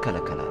ጸጋ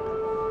ትከለከላለህ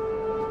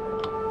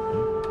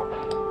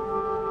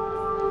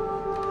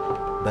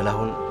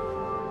በላሁን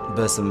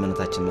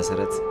በስምምነታችን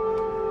መሰረት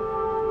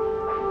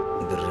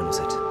ብርህን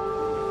ውሰድ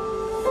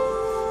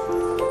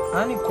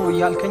እኔ እኮ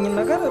ያልከኝን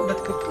ነገር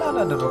በትክክል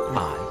አላደረኩም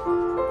አይ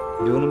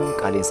ቢሆንም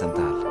ቃሌን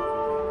ሰምተሃል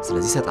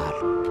ስለዚህ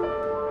እሰጥሃለሁ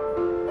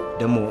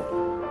ደግሞ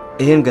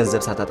ይሄን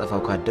ገንዘብ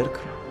ሳታጠፋው ካደርክ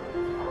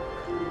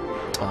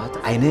ጧት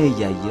አይነ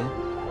እያየ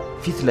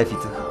ፊት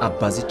ለፊት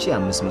አባዝቼ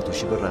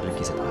 500,000 ብር አድርጌ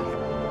እሰጥሃለሁ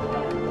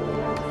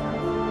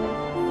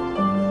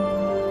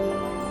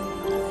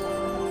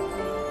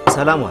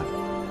በሰላም ዋል።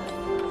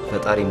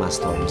 ፈጣሪ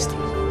ማስተዋል ይስጥ።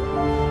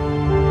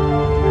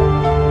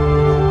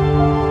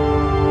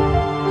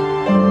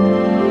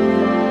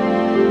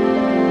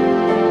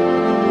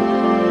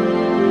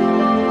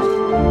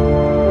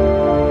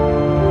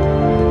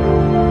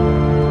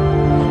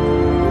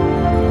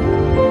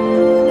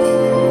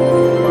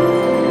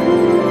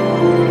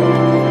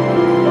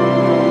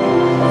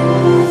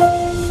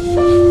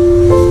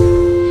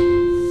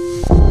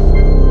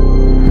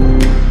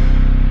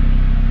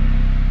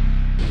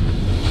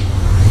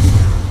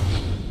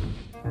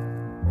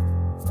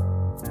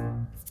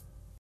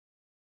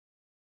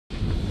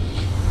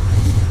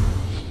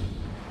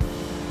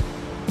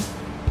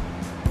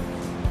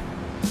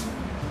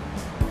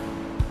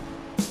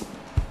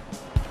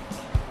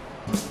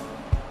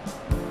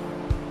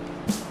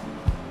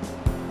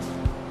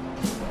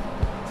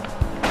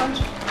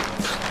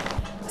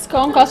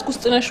 እስካሁን ካስክ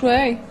ውስጥ ነሽ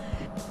ወይ?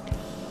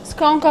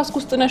 እስካሁን ካስክ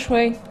ውስጥ ነሽ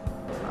ወይ?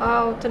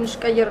 አዎ ትንሽ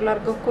ቀየር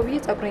ላድርገው እኮ ብዬ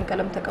ፀጉሬን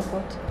ቀለም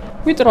ተቀባሁት።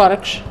 ወይ ጥሩ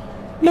አደረግሽ።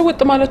 ለውጥ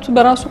ማለቱ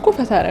በራሱ እኮ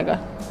ፈታ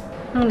ያደርጋል።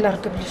 ምን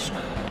ላድርግ ብለሽ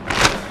ነው?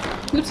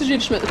 ልብስ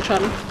ይዤልሽ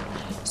መጥቻለሁ።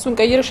 እሱን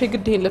ቀይረሽ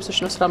የግድ ይሄን ለብሰሽ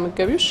ነው ስራ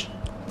መገቢሽ?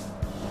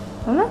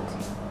 እውነት?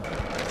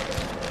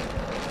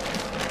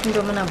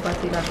 እንደው ምን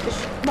አባቴ ላድርግሽ?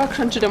 እባክሽ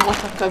አንቺ ደግሞ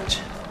አታካብጂ።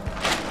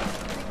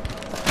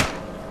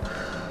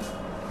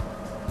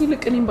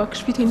 ይልቅ እኔም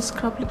እባክሽ ፊቴን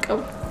ስክራፕ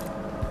ልቀባ።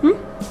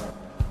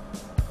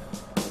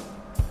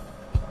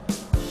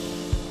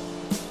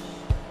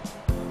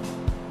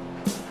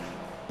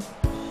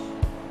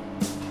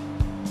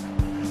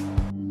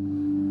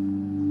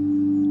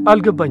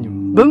 አልገባኝም።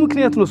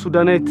 በምክንያት ነው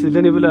ሱዳናይት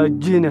ለኔ ብላ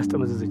እጅህን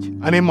ያስጠመዘዘች?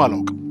 እኔም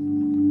አላውቅም።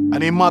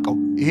 እኔም አውቀው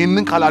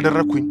ይሄንን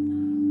ካላደረኩኝ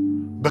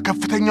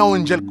በከፍተኛ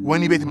ወንጀል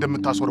ወህኒ ቤት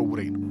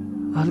እንደምታስወረውረኝ ነው።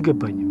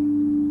 አልገባኝም።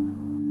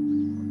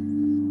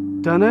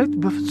 ዳናይት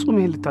በፍጹም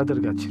ይሄን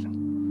ልታደርግ አትችልም።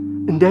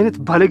 እንዲህ አይነት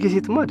ባለጌ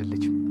ሴትማ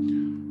አይደለችም።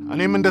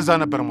 እኔም እንደዛ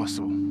ነበር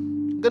ማስበው፣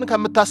 ግን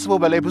ከምታስበው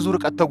በላይ ብዙ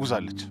ርቀት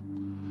ተጉዛለች።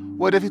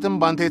 ወደፊትም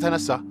ባንተ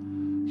የተነሳ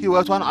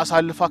ህይወቷን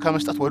አሳልፋ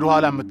ከመስጠት ወደ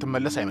ኋላ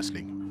የምትመለስ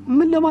አይመስለኝም።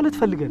 ምን ለማለት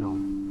ፈልገህ ነው?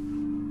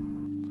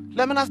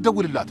 ለምን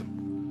አትደውልላትም?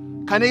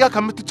 ከኔ ጋር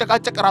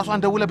ከምትጨቃጨቅ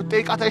ራሷን ደውለህ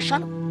ብትጠይቃት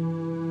አይሻልም?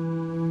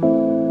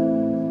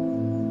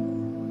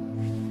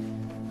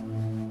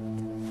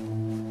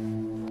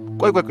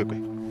 ቆይ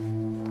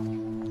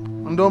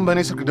እንደውም በእኔ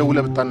ስልክ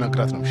ደውለህ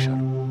ብታናግራት ነው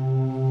የሚሻለው።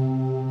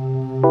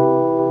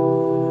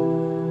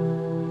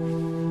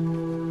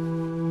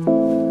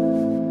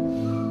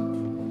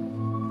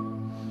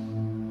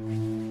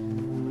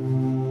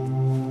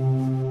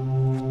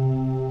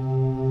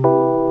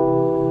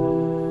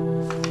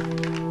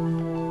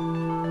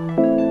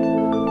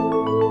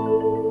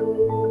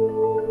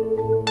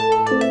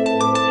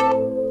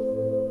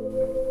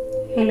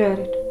 ሄሎ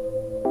ያሬድ፣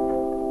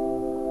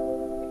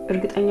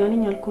 እርግጠኛ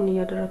ነኝ ያልኩህን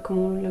እያደረግክ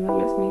መሆኑን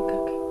ለመግለጽ ነው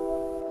የካከኝ።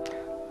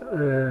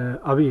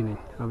 አብይ ነኝ።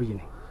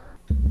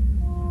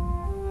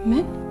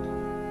 ምን?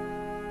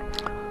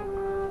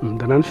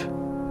 ደህና ነሽ?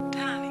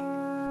 ደህና ነኝ።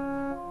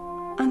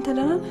 አንተ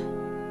ደህና ነህ?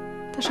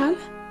 ተሻለ?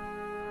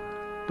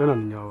 ደህና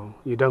ነኝ። ያው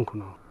የዳንኩ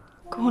ነው።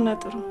 ከሆነ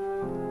ጥሩ።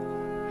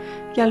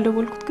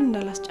 ያልደወልኩት ግን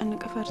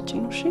እንዳላስጨንቅ ፈርቼ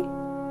ነው። እሺ?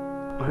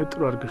 አይ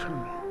ጥሩ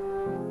አድርገሻል።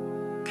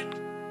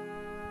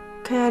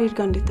 ከያሬድ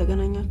ጋር እንዴት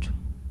ተገናኛችሁ?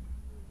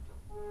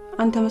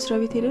 አንተ መስሪያ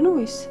ቤት ሄደ ነው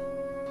ወይስ?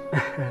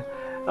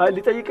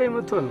 ሊጠይቀኝ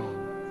መጥቶ ነው።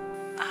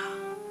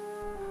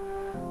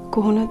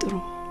 ከሆነ ጥሩ።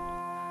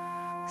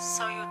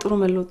 ሰውየው ጥሩ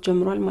መለወጥ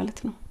ጀምሯል ማለት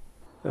ነው።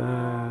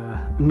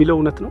 የሚለው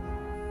እውነት ነው?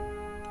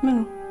 ምኑ?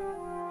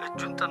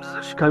 እጁን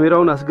ጠምዝዘሽ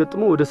ካሜራውን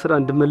አስገጥሞ ወደ ስራ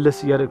እንድመለስ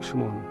እያደረግሽ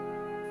መሆኑ።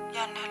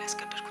 ያን ያህል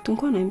ያስገደድኩት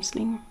እንኳን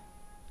አይመስለኝም።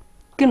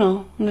 ግን አዎ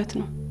እውነት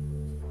ነው።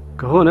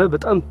 ከሆነ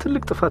በጣም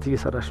ትልቅ ጥፋት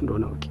እየሰራሽ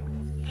እንደሆነ አውቂ።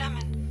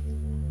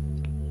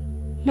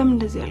 ለምን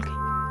እንደዚህ ያልከኝ?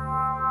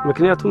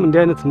 ምክንያቱም እንዲህ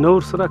አይነት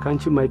ነውር ስራ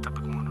ካንቺ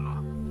የማይጠበቅ መሆኑ ነው።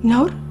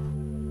 ነውር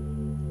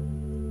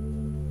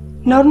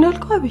ነው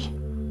ያልከው አብይ?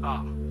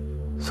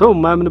 ሰው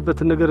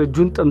የማያምንበትን ነገር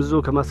እጁን ጠምዝዞ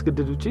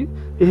ከማስገደድ ውጪ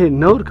ይሄ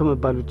ነውር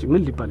ከመባል ውጪ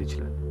ምን ሊባል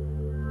ይችላል?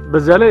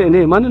 በዛ ላይ እኔ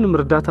ማንንም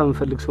እርዳታ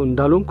የምፈልግ ሰው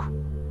እንዳልሆንኩ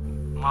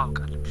ማወቅ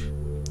አለብሽ።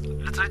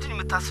 ልትረጂኝ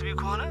የምታስቢ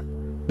ከሆነ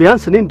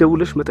ቢያንስ እኔን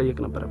ደውለሽ መጠየቅ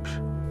ነበረብሽ።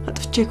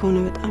 አጥፍቼ ከሆነ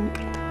በጣም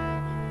ይቅርታ።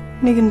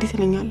 እኔ ግን እንዴት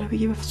ለኛለህ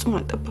ብዬ በፍጹም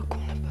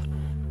አልጠበቅኩም ነበር።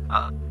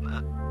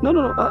 ኖ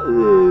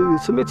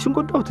ስሜትሽን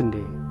ጎዳሁት እንዴ?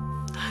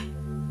 አይ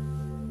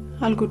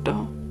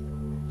አልጎዳሁም።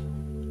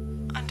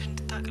 አንድ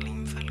እንድታቅልኝ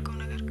የምፈልገው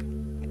ነገር ግን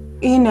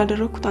ይሄን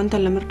ያደረኩት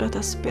አንተን ለመርዳት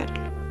አስቤ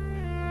አይደለም።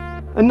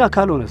 እና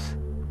ካልሆነስ?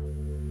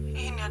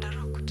 ይሄን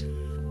ያደረኩት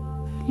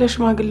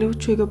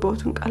ለሽማግሌዎቹ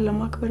የገባሁትን ቃል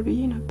ለማክበር ብዬ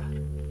ነበር።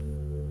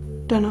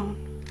 ደህና ሁን።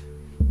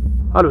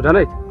 አሎ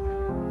ዳናይት፣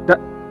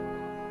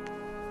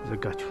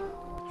 ዘጋችሁ።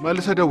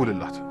 መልሰህ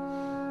ደውልላት።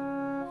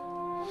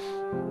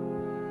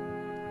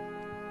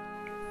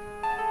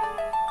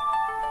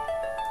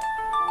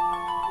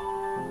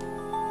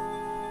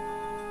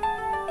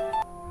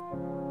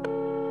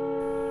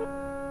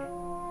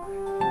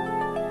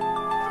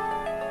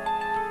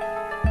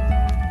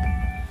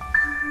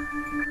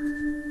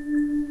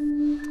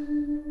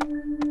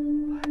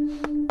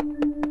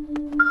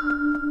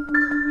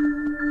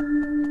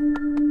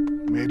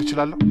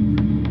 እችላለሁ?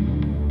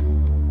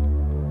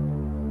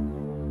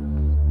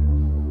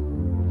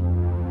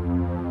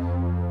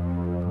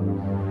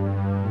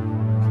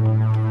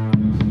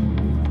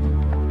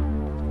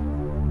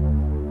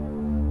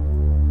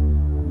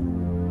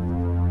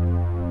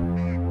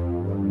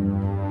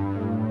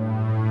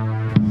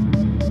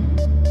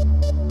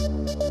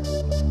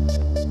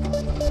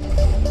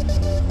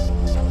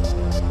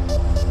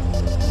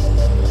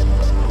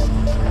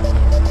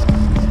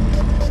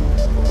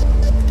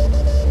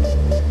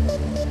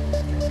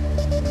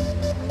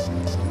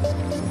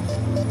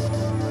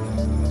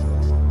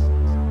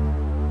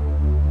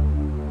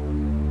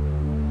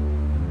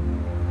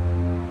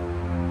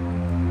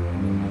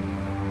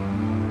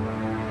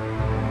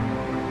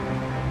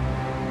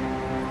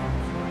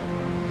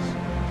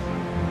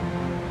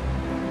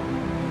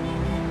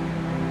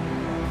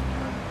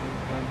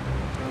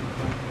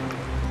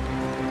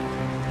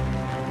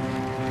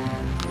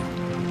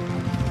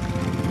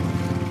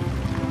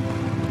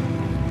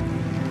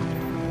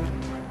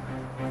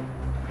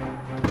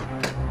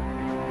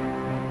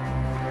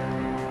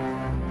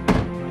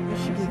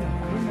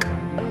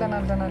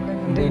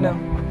 እንደና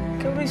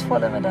ክብሪስ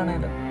ፎለ መዳና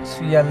አይደል እሱ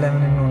ያለ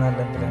ምን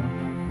እንሆናለን ብለን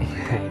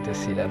አይ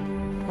ደስ ይላል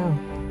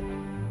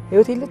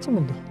ህይወት የለችም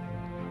እንዴ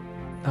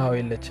አዎ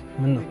የለችም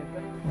ምን ነው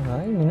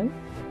አይ ምንም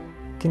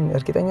ግን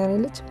እርግጠኛ ነኝ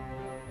የለችም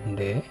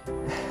እንዴ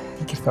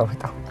ይቅርታ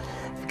በጣም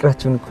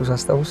ፍቅራችሁን እኮ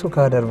ሳስታውሰው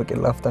ከአዳር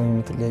በቀል አፍታም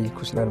የምትለያይ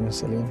እኮ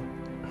ስላልመሰለኝ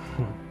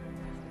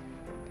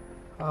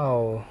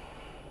አዎ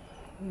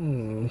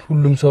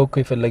ሁሉም ሰው እኮ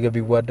የፈለገ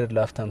ቢዋደድ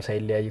ለአፍታም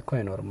ሳይለያይ እኮ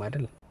አይኖርም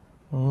አይደል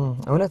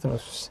እውነት ነው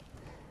እሱስ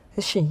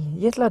እሺ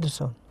የት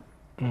ላድርሰው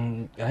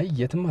አይ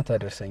የትም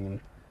አታደርሰኝም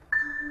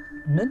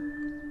ምን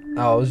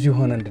አዎ እዚህ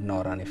ሆነ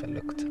እንድናወራ ነው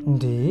የፈለኩት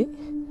እንዴ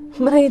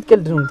ምን አይነት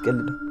ቀልድ ነው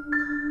የምትቀልደው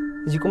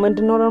እዚህ ቆመን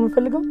እንድናወራ ነው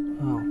የምፈልገው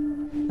አዎ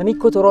እኔ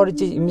እኮ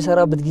ተሯርጬ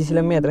የሚሰራበት ጊዜ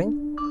ስለሚያጥረኝ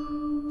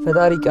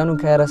ፈጣሪ ቀኑን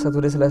ከ24 ሰዓት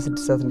ወደ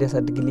 36 ሰዓት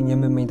እንዲያሳድግልኝ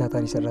የምመኝ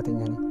ታታሪ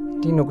ሰራተኛ ነኝ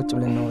እንዴ ነው ቁጭ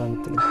ብለን እናወራ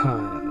የምትለው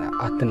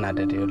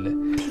አትናደድ ይኸውልህ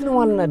እንዴ ነው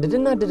ማልናደድ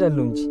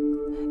እናደዳለሁ እንጂ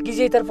ጊዜ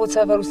ተርፎት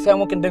ሰፈር ውስጥ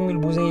ሲያሞቅ እንደሚል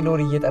ቡዘኝ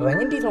ሎሪ እየጠራኝ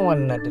እንዴት ነው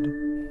ማልናደደው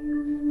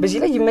በዚህ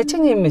ላይ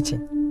ይመቸኝ አይመቸኝ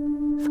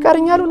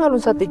ፍቃደኛ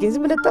አሉን ሳትጠይቀኝ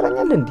ዝም ብለህ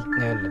ትጠራኛለህ እንዴ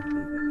ይኸውልህ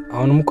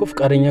አሁንም እኮ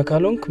ፍቃደኛ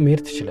ካልሆንክ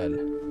መሄድ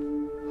ትችላለህ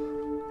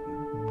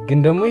ግን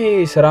ደግሞ ይሄ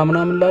ስራ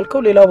ምናምን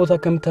ላልከው ሌላ ቦታ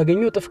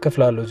ከምታገኘው ጥፍ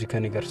ከፍላለሁ እዚህ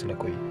ከኔ ጋር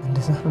ስለቆይ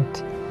እንደዛ ነው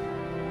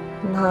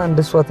እና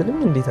እንደሷ አትልም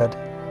እንዴት አደ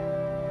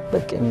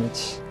በቃ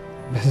ይመች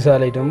በዛ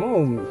ላይ ደግሞ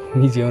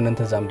ሚዜ ሆነን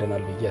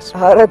ተዛምደናል ብያስ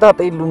ኧረ ጣጣ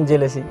የለውም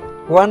ጀለሴ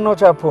ዋናው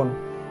ቻፖ ነው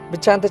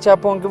ብቻ አንተ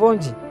ቻፖን ግባው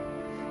እንጂ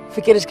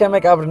ፍቅር እስከ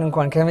መቃብርን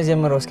እንኳን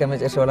ከመጀመሪያው እስከ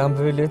መጨረሻው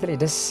ላምብብልህ በተለይ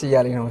ደስ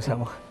ይያለኝ ነው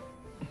ሰማው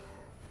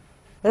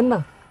እና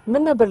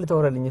ምን ነበር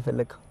ልታወራልኝ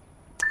የፈለከው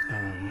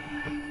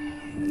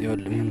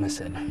ይኸውልህ ምን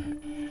መሰለህ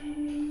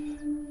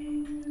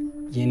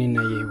የኔና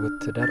የህይወት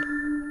ትዳር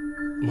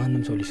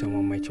ማንም ሰው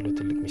ሊሰማው የማይችለው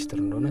ትልቅ ሚስጥር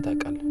እንደሆነ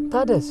ታውቃለህ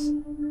ታደስ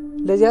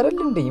ለዚህ አይደል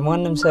እንዴ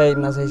ማንም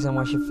ሳይና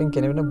ሳይሰማ ሽፍን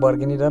ከነብነ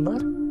ባርገን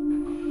ይዳላል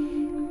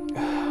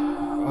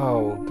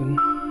አዎ ግን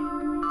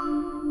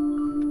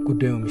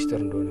ጉዳዩ ሚስጥር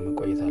እንደሆነ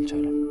መቆየት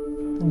አልቻለም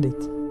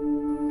እንዴት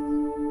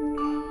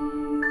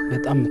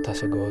በጣም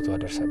የምታሰጋው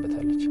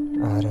ደርሳበታለች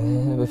አረ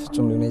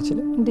በፍጹም ሊሆን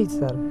አይችልም እንዴት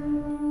ታረ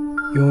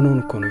የሆነውን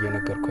እኮ ነው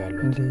እየነገርኩ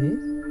ያለው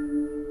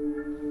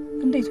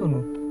እንዴት ሆኖ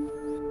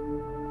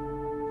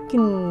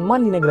ግን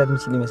ማን ሊነግራት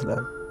የሚችል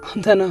ይመስላል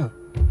አንተ ነህ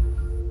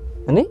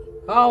እኔ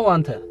አዎ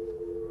አንተ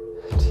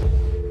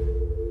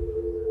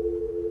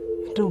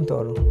እንደውም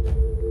ታወሩ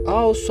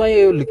አዎ እሷ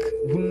ይኸውልህ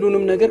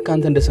ሁሉንም ነገር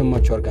ካንተ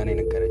እንደሰማችሁ አርጋ ነው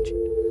የነገረች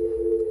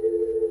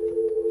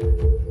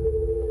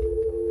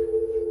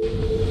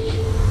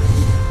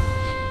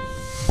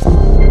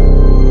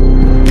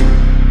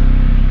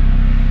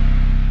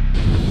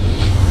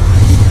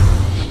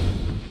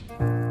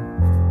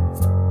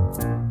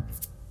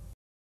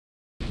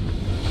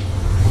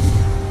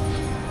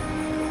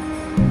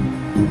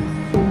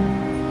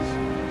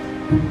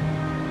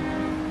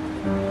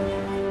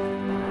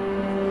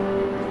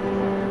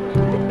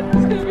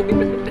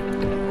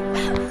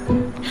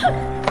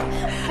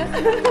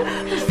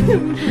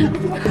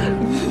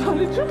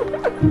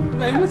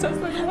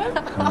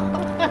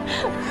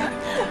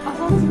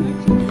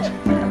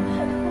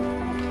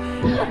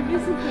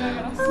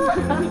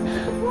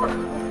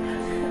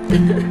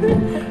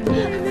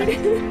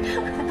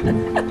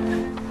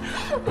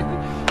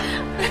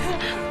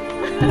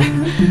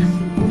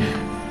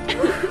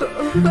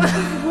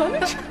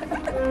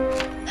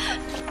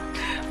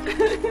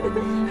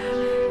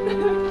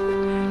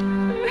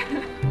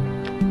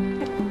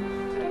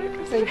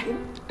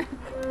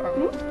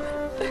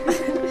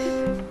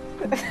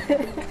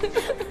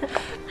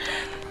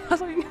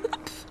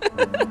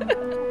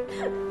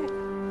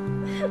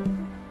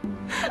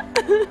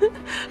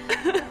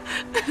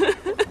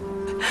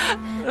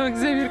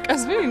እግዚአብሔር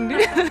ቀስበኝ እንዴ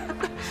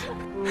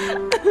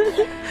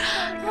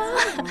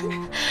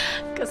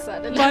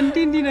ቀሳለ ባንዲ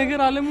እንዲ ነገር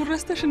ዓለሙን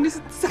ረስተሽ እንዴ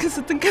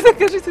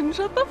ስትንከተከሽ ትንሽ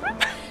አጣፍራ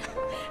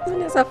ምን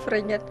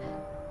ያሳፍረኛል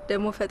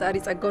ደሞ ፈጣሪ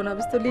ጸጋውና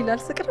አብስቶልኝ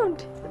ላልስቅ ነው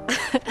እንዴ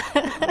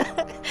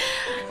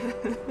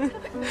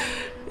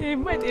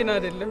ይሄማ ጤና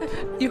አይደለም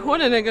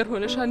የሆነ ነገር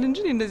ሆነሻል እንጂ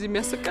እንደዚህ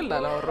የሚያስቀል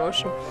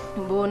አላወራውሽም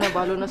በሆነ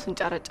ባልሆነ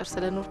ስንጫረጨር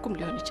ስለኖርኩም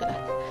ሊሆን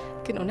ይችላል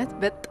ግን እውነት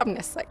በጣም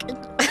ያሳቀኝ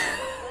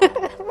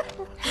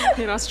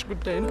የራስሽ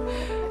ጉዳይ ነው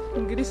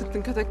እንግዲህ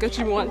ስትንከተከቺ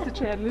መዋል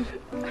ትችያለሽ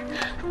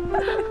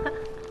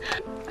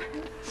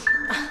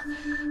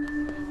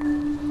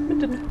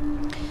ምንድነው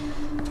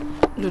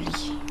ሉሊ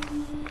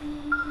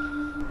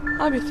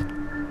አቤት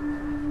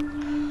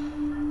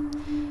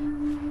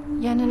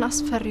ያንን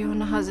አስፈሪ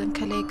የሆነ ሀዘን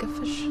ከላይ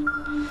ገፈሽ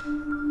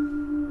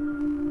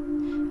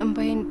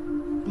እንባዬን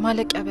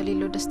ማለቂያ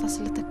በሌለው ደስታ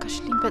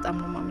ስለተካሽልኝ በጣም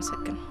ነው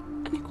ማመሰግነው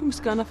እኔ እኮ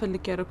ምስጋና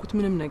ፈልክ ያደረኩት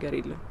ምንም ነገር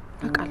የለም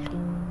አውቃለሁ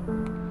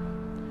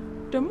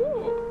ደግሞ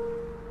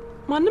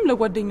ማንም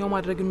ለጓደኛው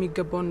ማድረግ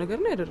የሚገባውን ነገር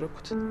ነው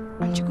ያደረኩት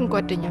አንቺ ግን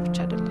ጓደኛ ብቻ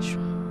አይደለሽ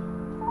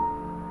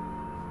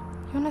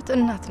የእውነት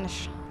እናት ነሽ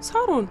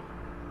ሳሮን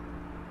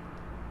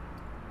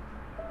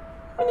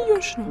ምን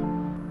ይሆንሽ ነው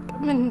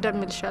ምን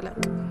እንደምልሽ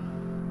አላውቅም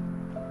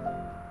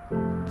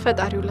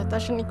ፈጣሪ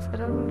ውለታሽን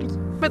ይክፈላል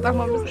በጣም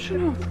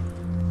አመሰግናለሁ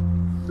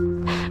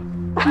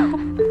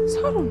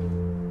ሳሮን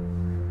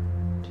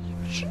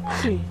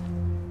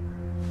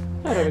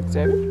ኧረ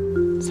በእግዚአብሔር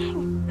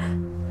ሳሮን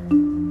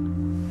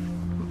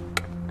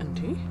እንዴ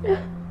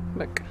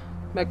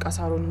በቃ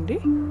ሳሮን እንዴ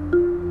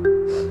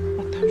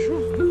አታብዡ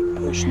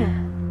ምንሽ ነው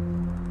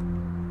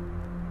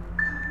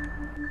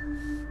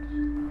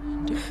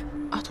እንዴ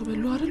አቶ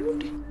በሉ አይደሉ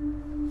እንዴ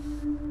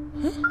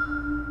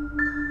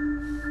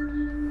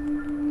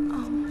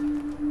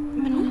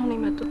ምን ሆነው ነው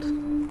የመጡት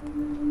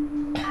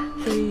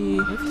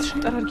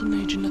ፊትሽን ጠራርጊና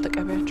ሂጂና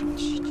ተቀበያቸው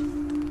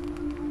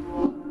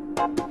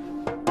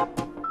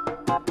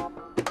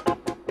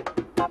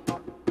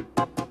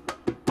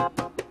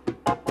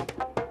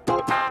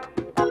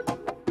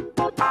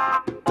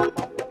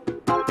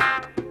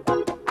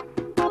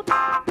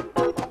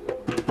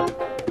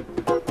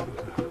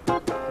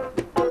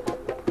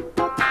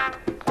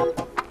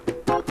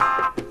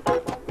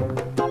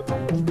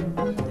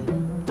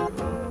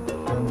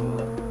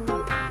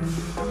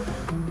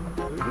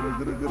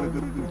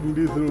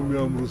እንዴት ነው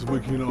የሚያምሩት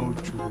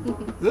መኪናዎቹ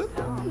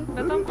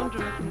በጣም ቆንጆ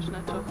መኪኖች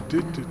ናቸው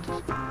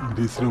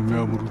እንዴት ነው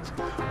የሚያምሩት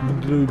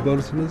ምንድነው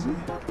የሚባሉት እነዚህ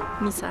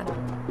ኒሳን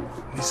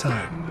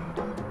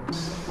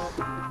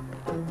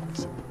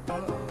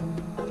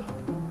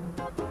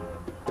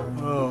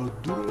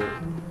ድሮ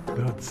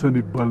ዳትሰን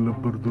ይባል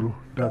ነበር ድሮ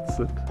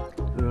ዳትሰን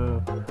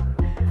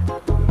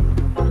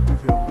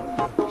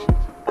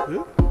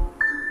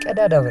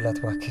ቀዳዳ በላት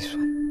እባክህ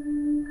እሷን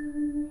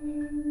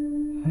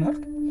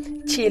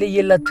ቼለ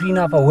የላት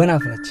ትሪናፋ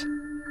ወናፍ ነች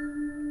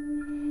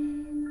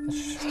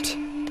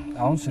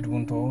አሁን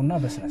ስድቡን ተወውና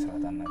በስነ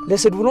ስርዓት አናግረው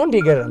ለስድቡ ነው እንዴ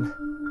ገረመ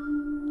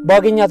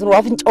ባገኛት ነው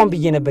አፍንጫውን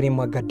ብዬ ነበር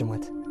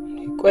የማጋድማት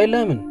ቆይ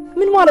ለምን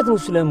ምን ማለት ነው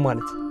ስለምን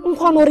ማለት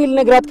እንኳን ወሬ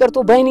ልነግራት ቀርጦ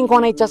ባይኔ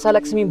እንኳን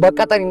አይቻሳላክ ስሜን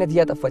ባቃጣሪነት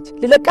እያጠፋች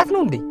ልለቃት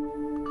ነው እንዴ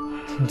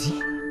እንዴ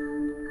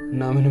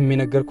እና ምንም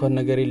የነገርኳት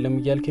ነገር የለም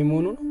እያልከኝ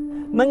መሆኑ ነው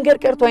መንገር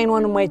ቀርጦ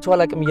አይኗንም አይቻው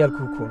አላቅም እያልኩ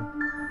እኮ ነው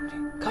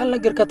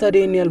ካልነገርካት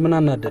ታዲያ እኔ ያል ምን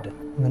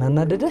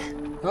አናደደ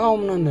አው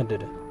ምን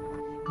አናደደ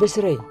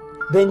በስራዬ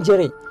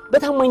በእንጀራዬ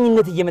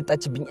በታማኝነት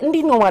እየመጣችብኝ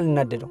እንዴት ነው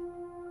ማልናደደው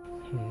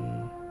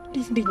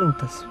እንዴት ነው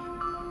የምታስበው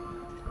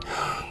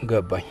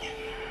ገባኝ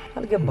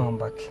አልገባህም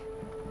እባክህ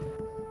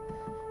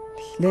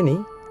ለኔ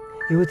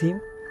ህይወቴም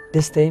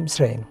ደስታዬም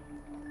ስራዬ ነው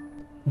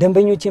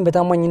ደንበኞቼን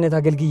በታማኝነት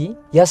አገልግዬ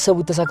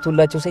ያሰቡት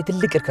ተሳክቶላቸው ሳይ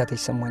ትልቅ እርካታ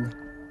ይሰማኛል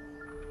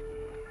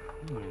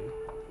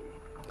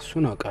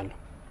እሱን አውቃለሁ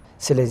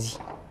ስለዚህ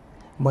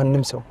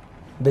ማንንም ሰው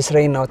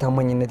በስራዬና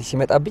በታማኝነት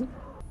ሲመጣብኝ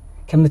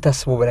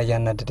ከምታስበው በላይ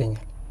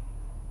ያናደደኛል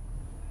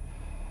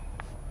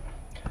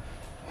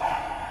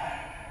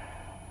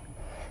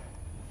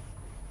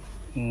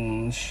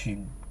እሺ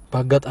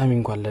በአጋጣሚ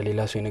እንኳን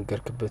ለሌላ ሰው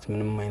የነገርክበት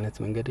ምንም አይነት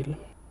መንገድ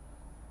የለም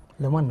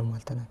ለማንም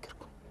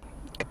አልተናገርኩም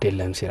ግድ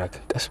የለም ሲራክ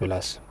ቀስ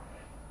ብላስ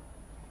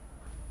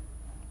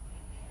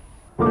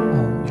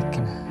ልክ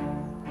ነህ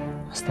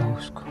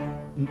አስታውስኩ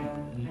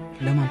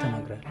ለማን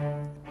ተናግራል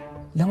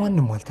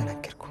ለማንም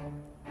አልተናገርኩም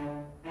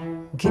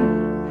ግን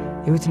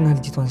ህይወትና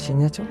ልጅቷን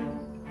ሲሸኛቸው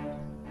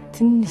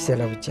ትንሽ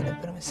ሰላብቼ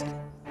ነበር መሰለኝ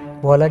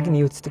በኋላ ግን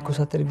ህይወት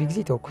ስትኮሳተርብኝ ጊዜ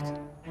ተውኩት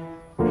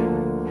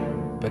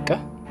በቃ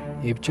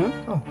ይሄ ብቻ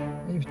ነው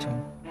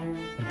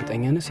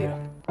እርግጠኛ ነህ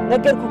ሲራክ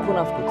ነገርኩ እኮ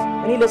ናፍቆት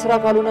እኔ ለስራ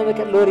ካልሆነ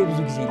በቀር ለወሬ ብዙ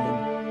ጊዜ የለኝም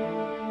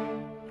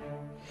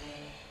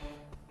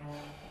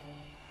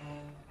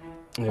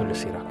ይኸውልህ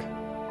ሲራክ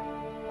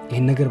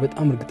ይሄን ነገር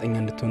በጣም እርግጠኛ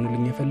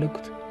እንድትሆኑልኝ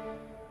የፈለኩት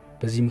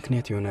በዚህ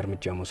ምክንያት የሆነ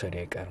እርምጃ መውሰድ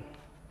አይቀርም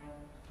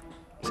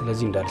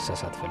ስለዚህ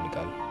እንዳልሳሳት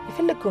ፈልጋለሁ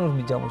የፈለግከውን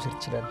እርምጃ መውሰድ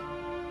ይችላል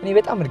እኔ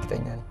በጣም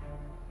እርግጠኛ ነኝ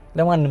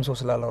ለማንም ሰው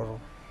ስላላወራሁ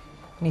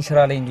እኔ ስራ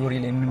ላይ እንጂ ወሬ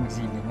ላይ ምንም ጊዜ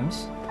የለኝምስ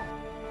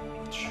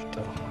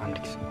ጥሩ አንድ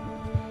ጊዜ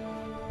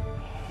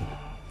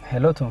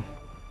ሄሎ ቶም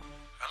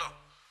ሄሎ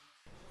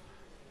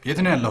የት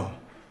ነው ያለው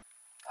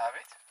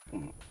አቤት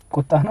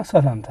ቁጣ ነው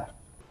ሰላምታ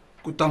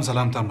ቁጣም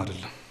ሰላምታም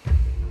አይደለም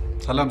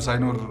ሰላም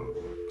ሳይኖር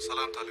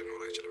ሰላምታ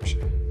ሊኖር አይችልም እሺ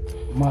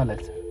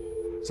ማለት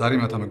ዛሬ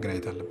ማታ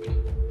መገናኘት አለብን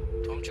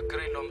ቶም ችግር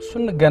የለውም እሱ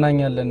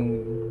እንገናኛለን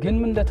ግን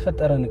ምን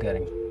እንደተፈጠረ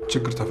ንገረኝ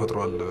ችግር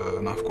ተፈጥሯል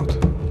ናፍቆት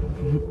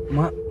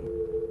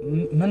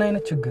ምን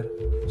አይነት ችግር?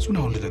 እሱን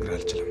አሁን ልነግርህ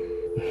አልችልም።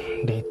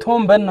 እንዴ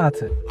ቶም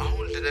በእናትህ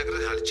አሁን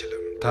ልነግርህ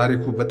አልችልም።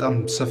 ታሪኩ በጣም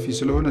ሰፊ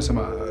ስለሆነ ስማ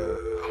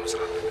አሁን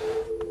ስራ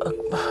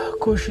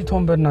እኮ እሺ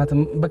ቶም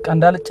በእናትህ በቃ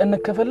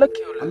እንዳልጨነቅ ከፈለክ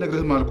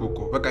አልነግርህም አልኩህ እኮ።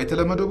 በቃ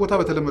የተለመደው ቦታ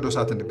በተለመደው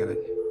ሰዓት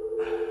እንገናኝ።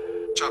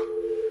 ቻው።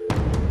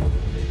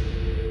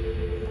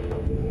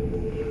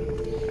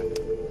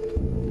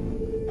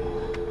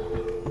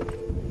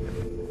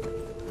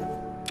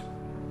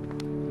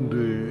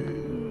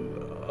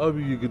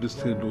 አብይ ግን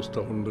እስቴል ውስጥ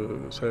አሁን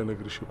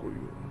ሳይነግርሽ ቆዩ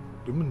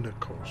ለምን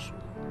ነካው እሱ?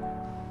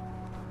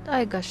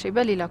 አይ ጋሼ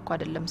በሌላ እኮ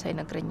አይደለም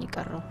ሳይነግረኝ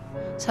ይቀረው።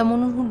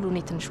 ሰሞኑን ሁሉ እኔ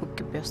ትንሽ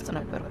ውግቢያ ውስጥ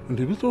ነበር። እንዴ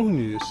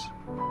ብትሆኚስ?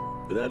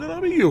 ለአደራ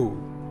ብዬው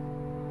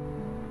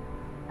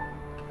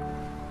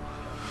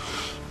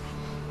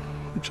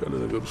ይቻለ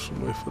ነገር እሱ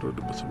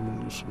ማይፈረድበትም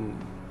እሱ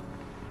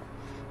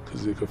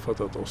ከዚህ ከፋ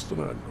ጣጣ ውስጥ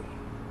ነው ያለው።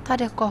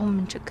 ታዲያ እኮ አሁን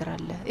ምን ችግር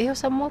አለ? ይሄው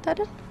ሰማሁት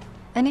አይደል?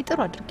 እኔ ጥሩ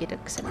አድርጌ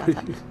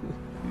ደግስላታለሁ።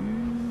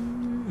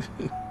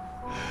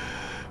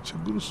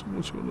 ችግሩ እሱ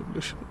ሞች ሆነ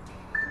ብለሽ ነው።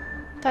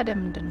 ታዲያ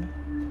ምንድን ነው?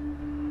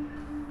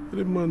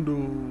 እኔማ እንደው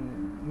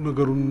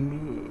ነገሩን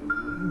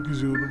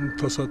ጊዜውን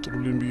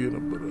የምታሳጥሩልኝ ብዬ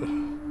ነበረ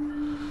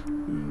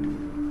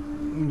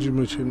እንጂ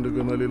መቼ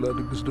እንደገና ሌላ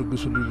ድግስ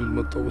ደግሱልኝ ልል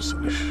መጣሁ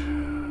መሰለሽ።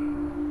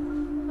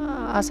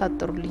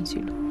 አሳጥሩልኝ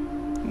ሲሉ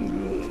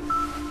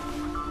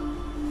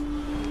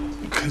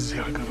ከዚህ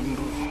ሀገር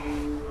እንደው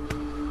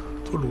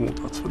ቶሎ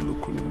መውጣት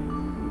ፈለኩኝ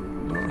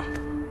እና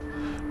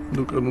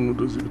እንደው ቀኑን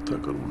ወደዚህ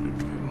ብታቀርቡልኝ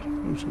ብዬ ነው።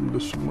 እንሽም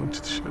ለሱም አንቺ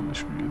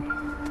ትሻለሽ ብዬ ነው።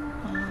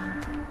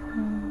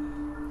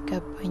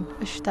 ገባኝ።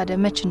 እሺ ታዲያ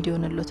መች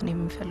እንዲሆንልዎት ነው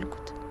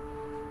የሚፈልጉት?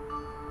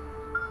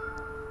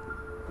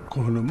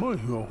 ከሆነማ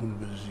ይሄው አሁን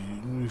በዚህ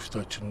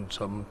የፊታችን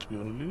ሳምንት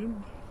ቢሆንልኝ።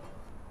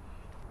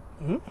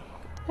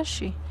 እሺ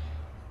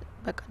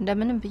በቃ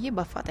እንደምንም ብዬ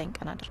በአፋጣኝ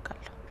ቀን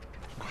አደርጋለሁ።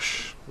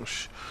 እሺ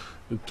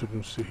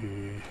እንትኑስ ይሄ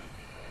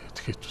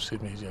ትኬቱ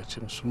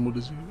ሰሜጃችን እሱም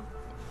ወደዚህ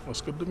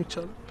ማስቀደም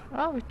ይቻላል?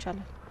 አዎ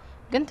ይቻላል፣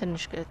 ግን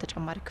ትንሽ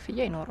ተጨማሪ ክፍያ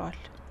ይኖረዋል።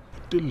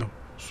 አይደለም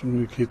እሱም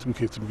ከየትም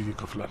ብዬ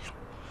ከፍላለሁ።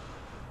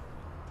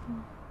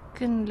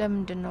 ግን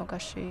ለምንድን ነው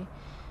ጋሼ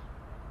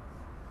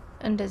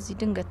እንደዚህ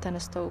ድንገት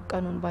ተነስተው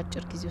ቀኑን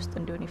ባጭር ጊዜ ውስጥ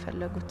እንዲሆን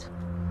የፈለጉት?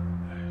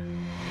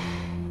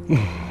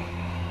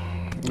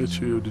 እቺ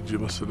ወድጄ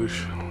መሰለሽ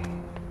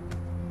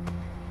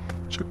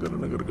ችግር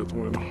ነገር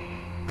ገጥሞኝ ነው።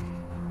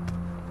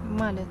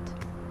 ማለት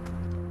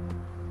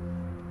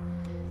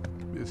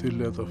ቤቴን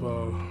ሊያጠፋ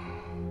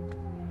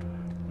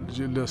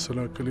ልጄን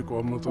ሊያሰናክል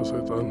የቋመጠው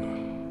ሰይጣን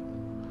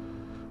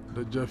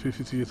ደጃፌ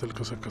ፊት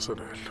እየተልከሰከሰ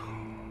ነው ያለው።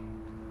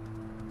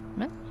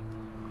 ምን?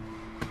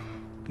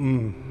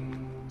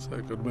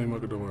 ሳይቀድመኝ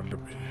መቅደም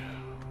አለብኝ።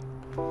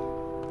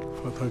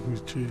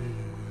 ፈታግኝቼ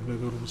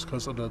ነገሩን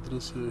እስካጸዳ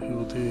ድረስ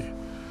ህይወቴ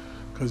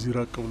ከዚህ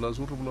ራቅ ብላ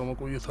ዞር ብላ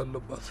መቆየት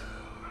አለባት።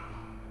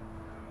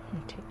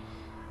 እንዴ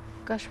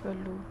ጋሽ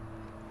በሉ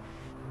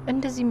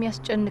እንደዚህ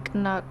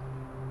የሚያስጨንቅና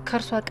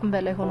ከርሷ አቅም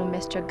በላይ ሆኖ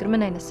የሚያስቸግር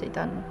ምን አይነት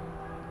ሰይጣን ነው?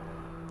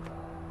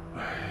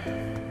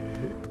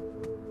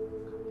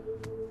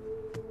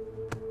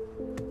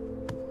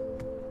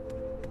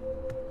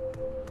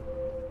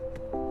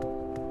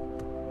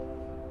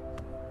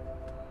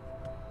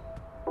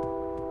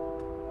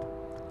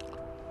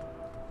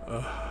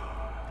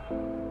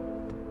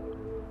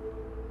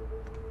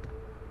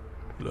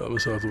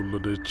 ለአመሳት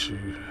ወለደች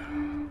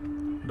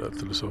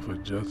እንዳትል ሰው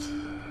ፈጃት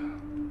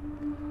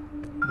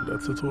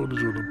እንዳትተው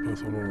ልጅ ወለባት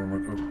ሆኖ ነው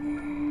ነገሩ።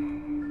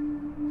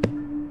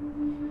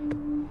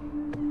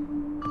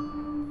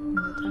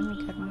 በጣም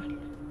ይገርማል።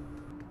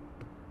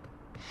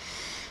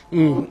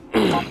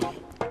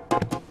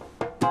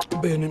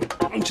 በእኔም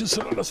አንቺ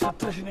ስራ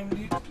ላስፈታሽ ነው እንዴ?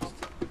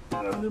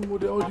 እኔም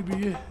ወዲያ ወዲህ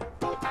ብዬ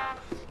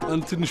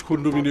አንድ ትንሽ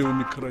ኮንዶሚኒየም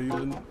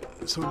የሚከራይልን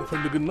ሰው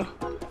ልፈልግና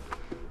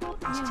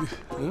እስቲ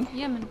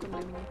የምን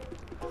ኮንዶሚኒየም?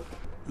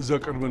 እዛ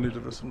ቀድመን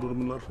የደረስን ነው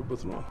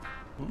የምናርፍበት ነው።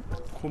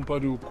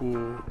 ኮምፓኒው እኮ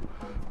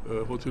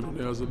ሆቴሉን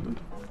የያዘልን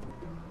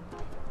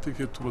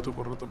ቲኬቱ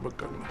በተቆረጠበት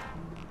ቀን ነው።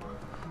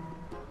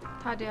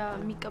 ታዲያ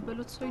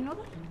የሚቀበሉት ሰው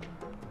ይኖራል?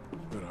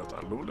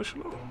 እራጣለሁ ብለሽ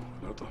ነው?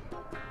 እራጣለሁ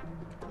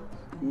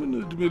ምን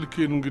እድሜ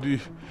ልኬን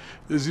እንግዲህ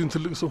እዚህን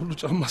ትልቅ ሰው ሁሉ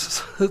ጫማ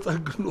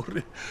ስጠግ ኖሬ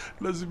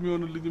ለዚህ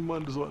የሚሆንልኝማ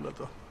አንድ ሰው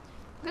አላጣም።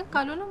 ግን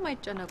ካልሆነም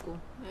አይጨነቁ።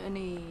 እኔ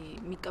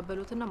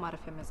የሚቀበሉትና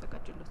ማረፊያ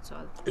የሚያዘጋጅሉት ሰው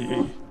አለ።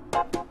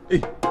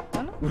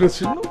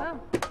 እውነትሽን ነው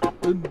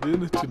እንዴ?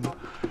 ነችና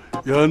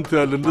ያንተ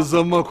ያለ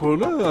እንደዛማ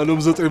ከሆነ ዓለም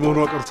 9 መሆኗ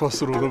ቀርቶ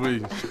 10 ሆነ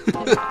በይኝ።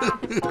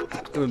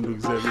 እንዴ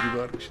እግዚአብሔር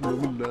ይባርክሽ። ነው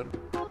ምን ላድርግ?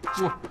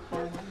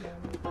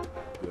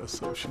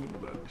 ያሳብሽን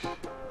ይላልሽ።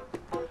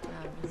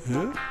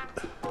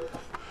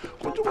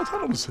 ቆንጆ ቦታ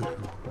ነው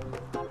መሰለኝ።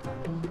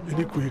 እኔ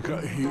እኮ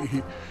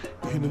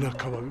ይሄንን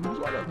አካባቢ ብዙ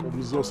አላውቀውም።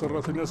 እዛው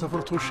ሰራተኛ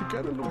ሰፈር ተወሽቄ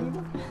አይደለም።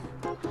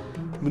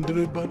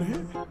 ምንድነው ይባላል ይሄ?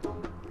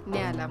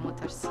 ኒያላ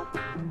ሞተርስ።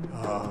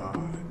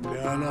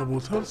 ኒያላ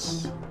ሞተርስ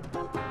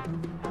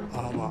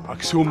አማ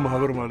አክሲዮን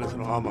ማህበር ማለት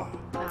ነው። አማ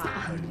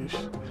አይሽ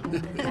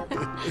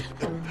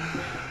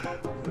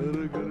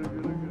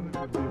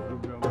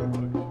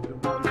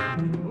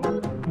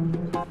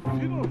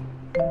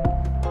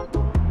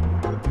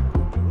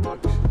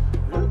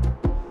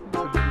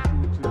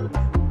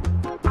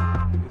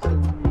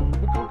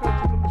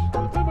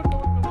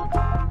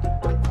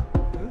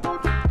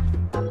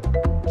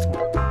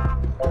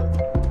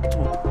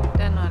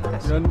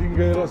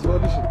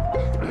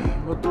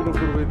ቶሎ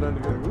ቶሎ በይና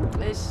ንገሪው።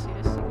 እሺ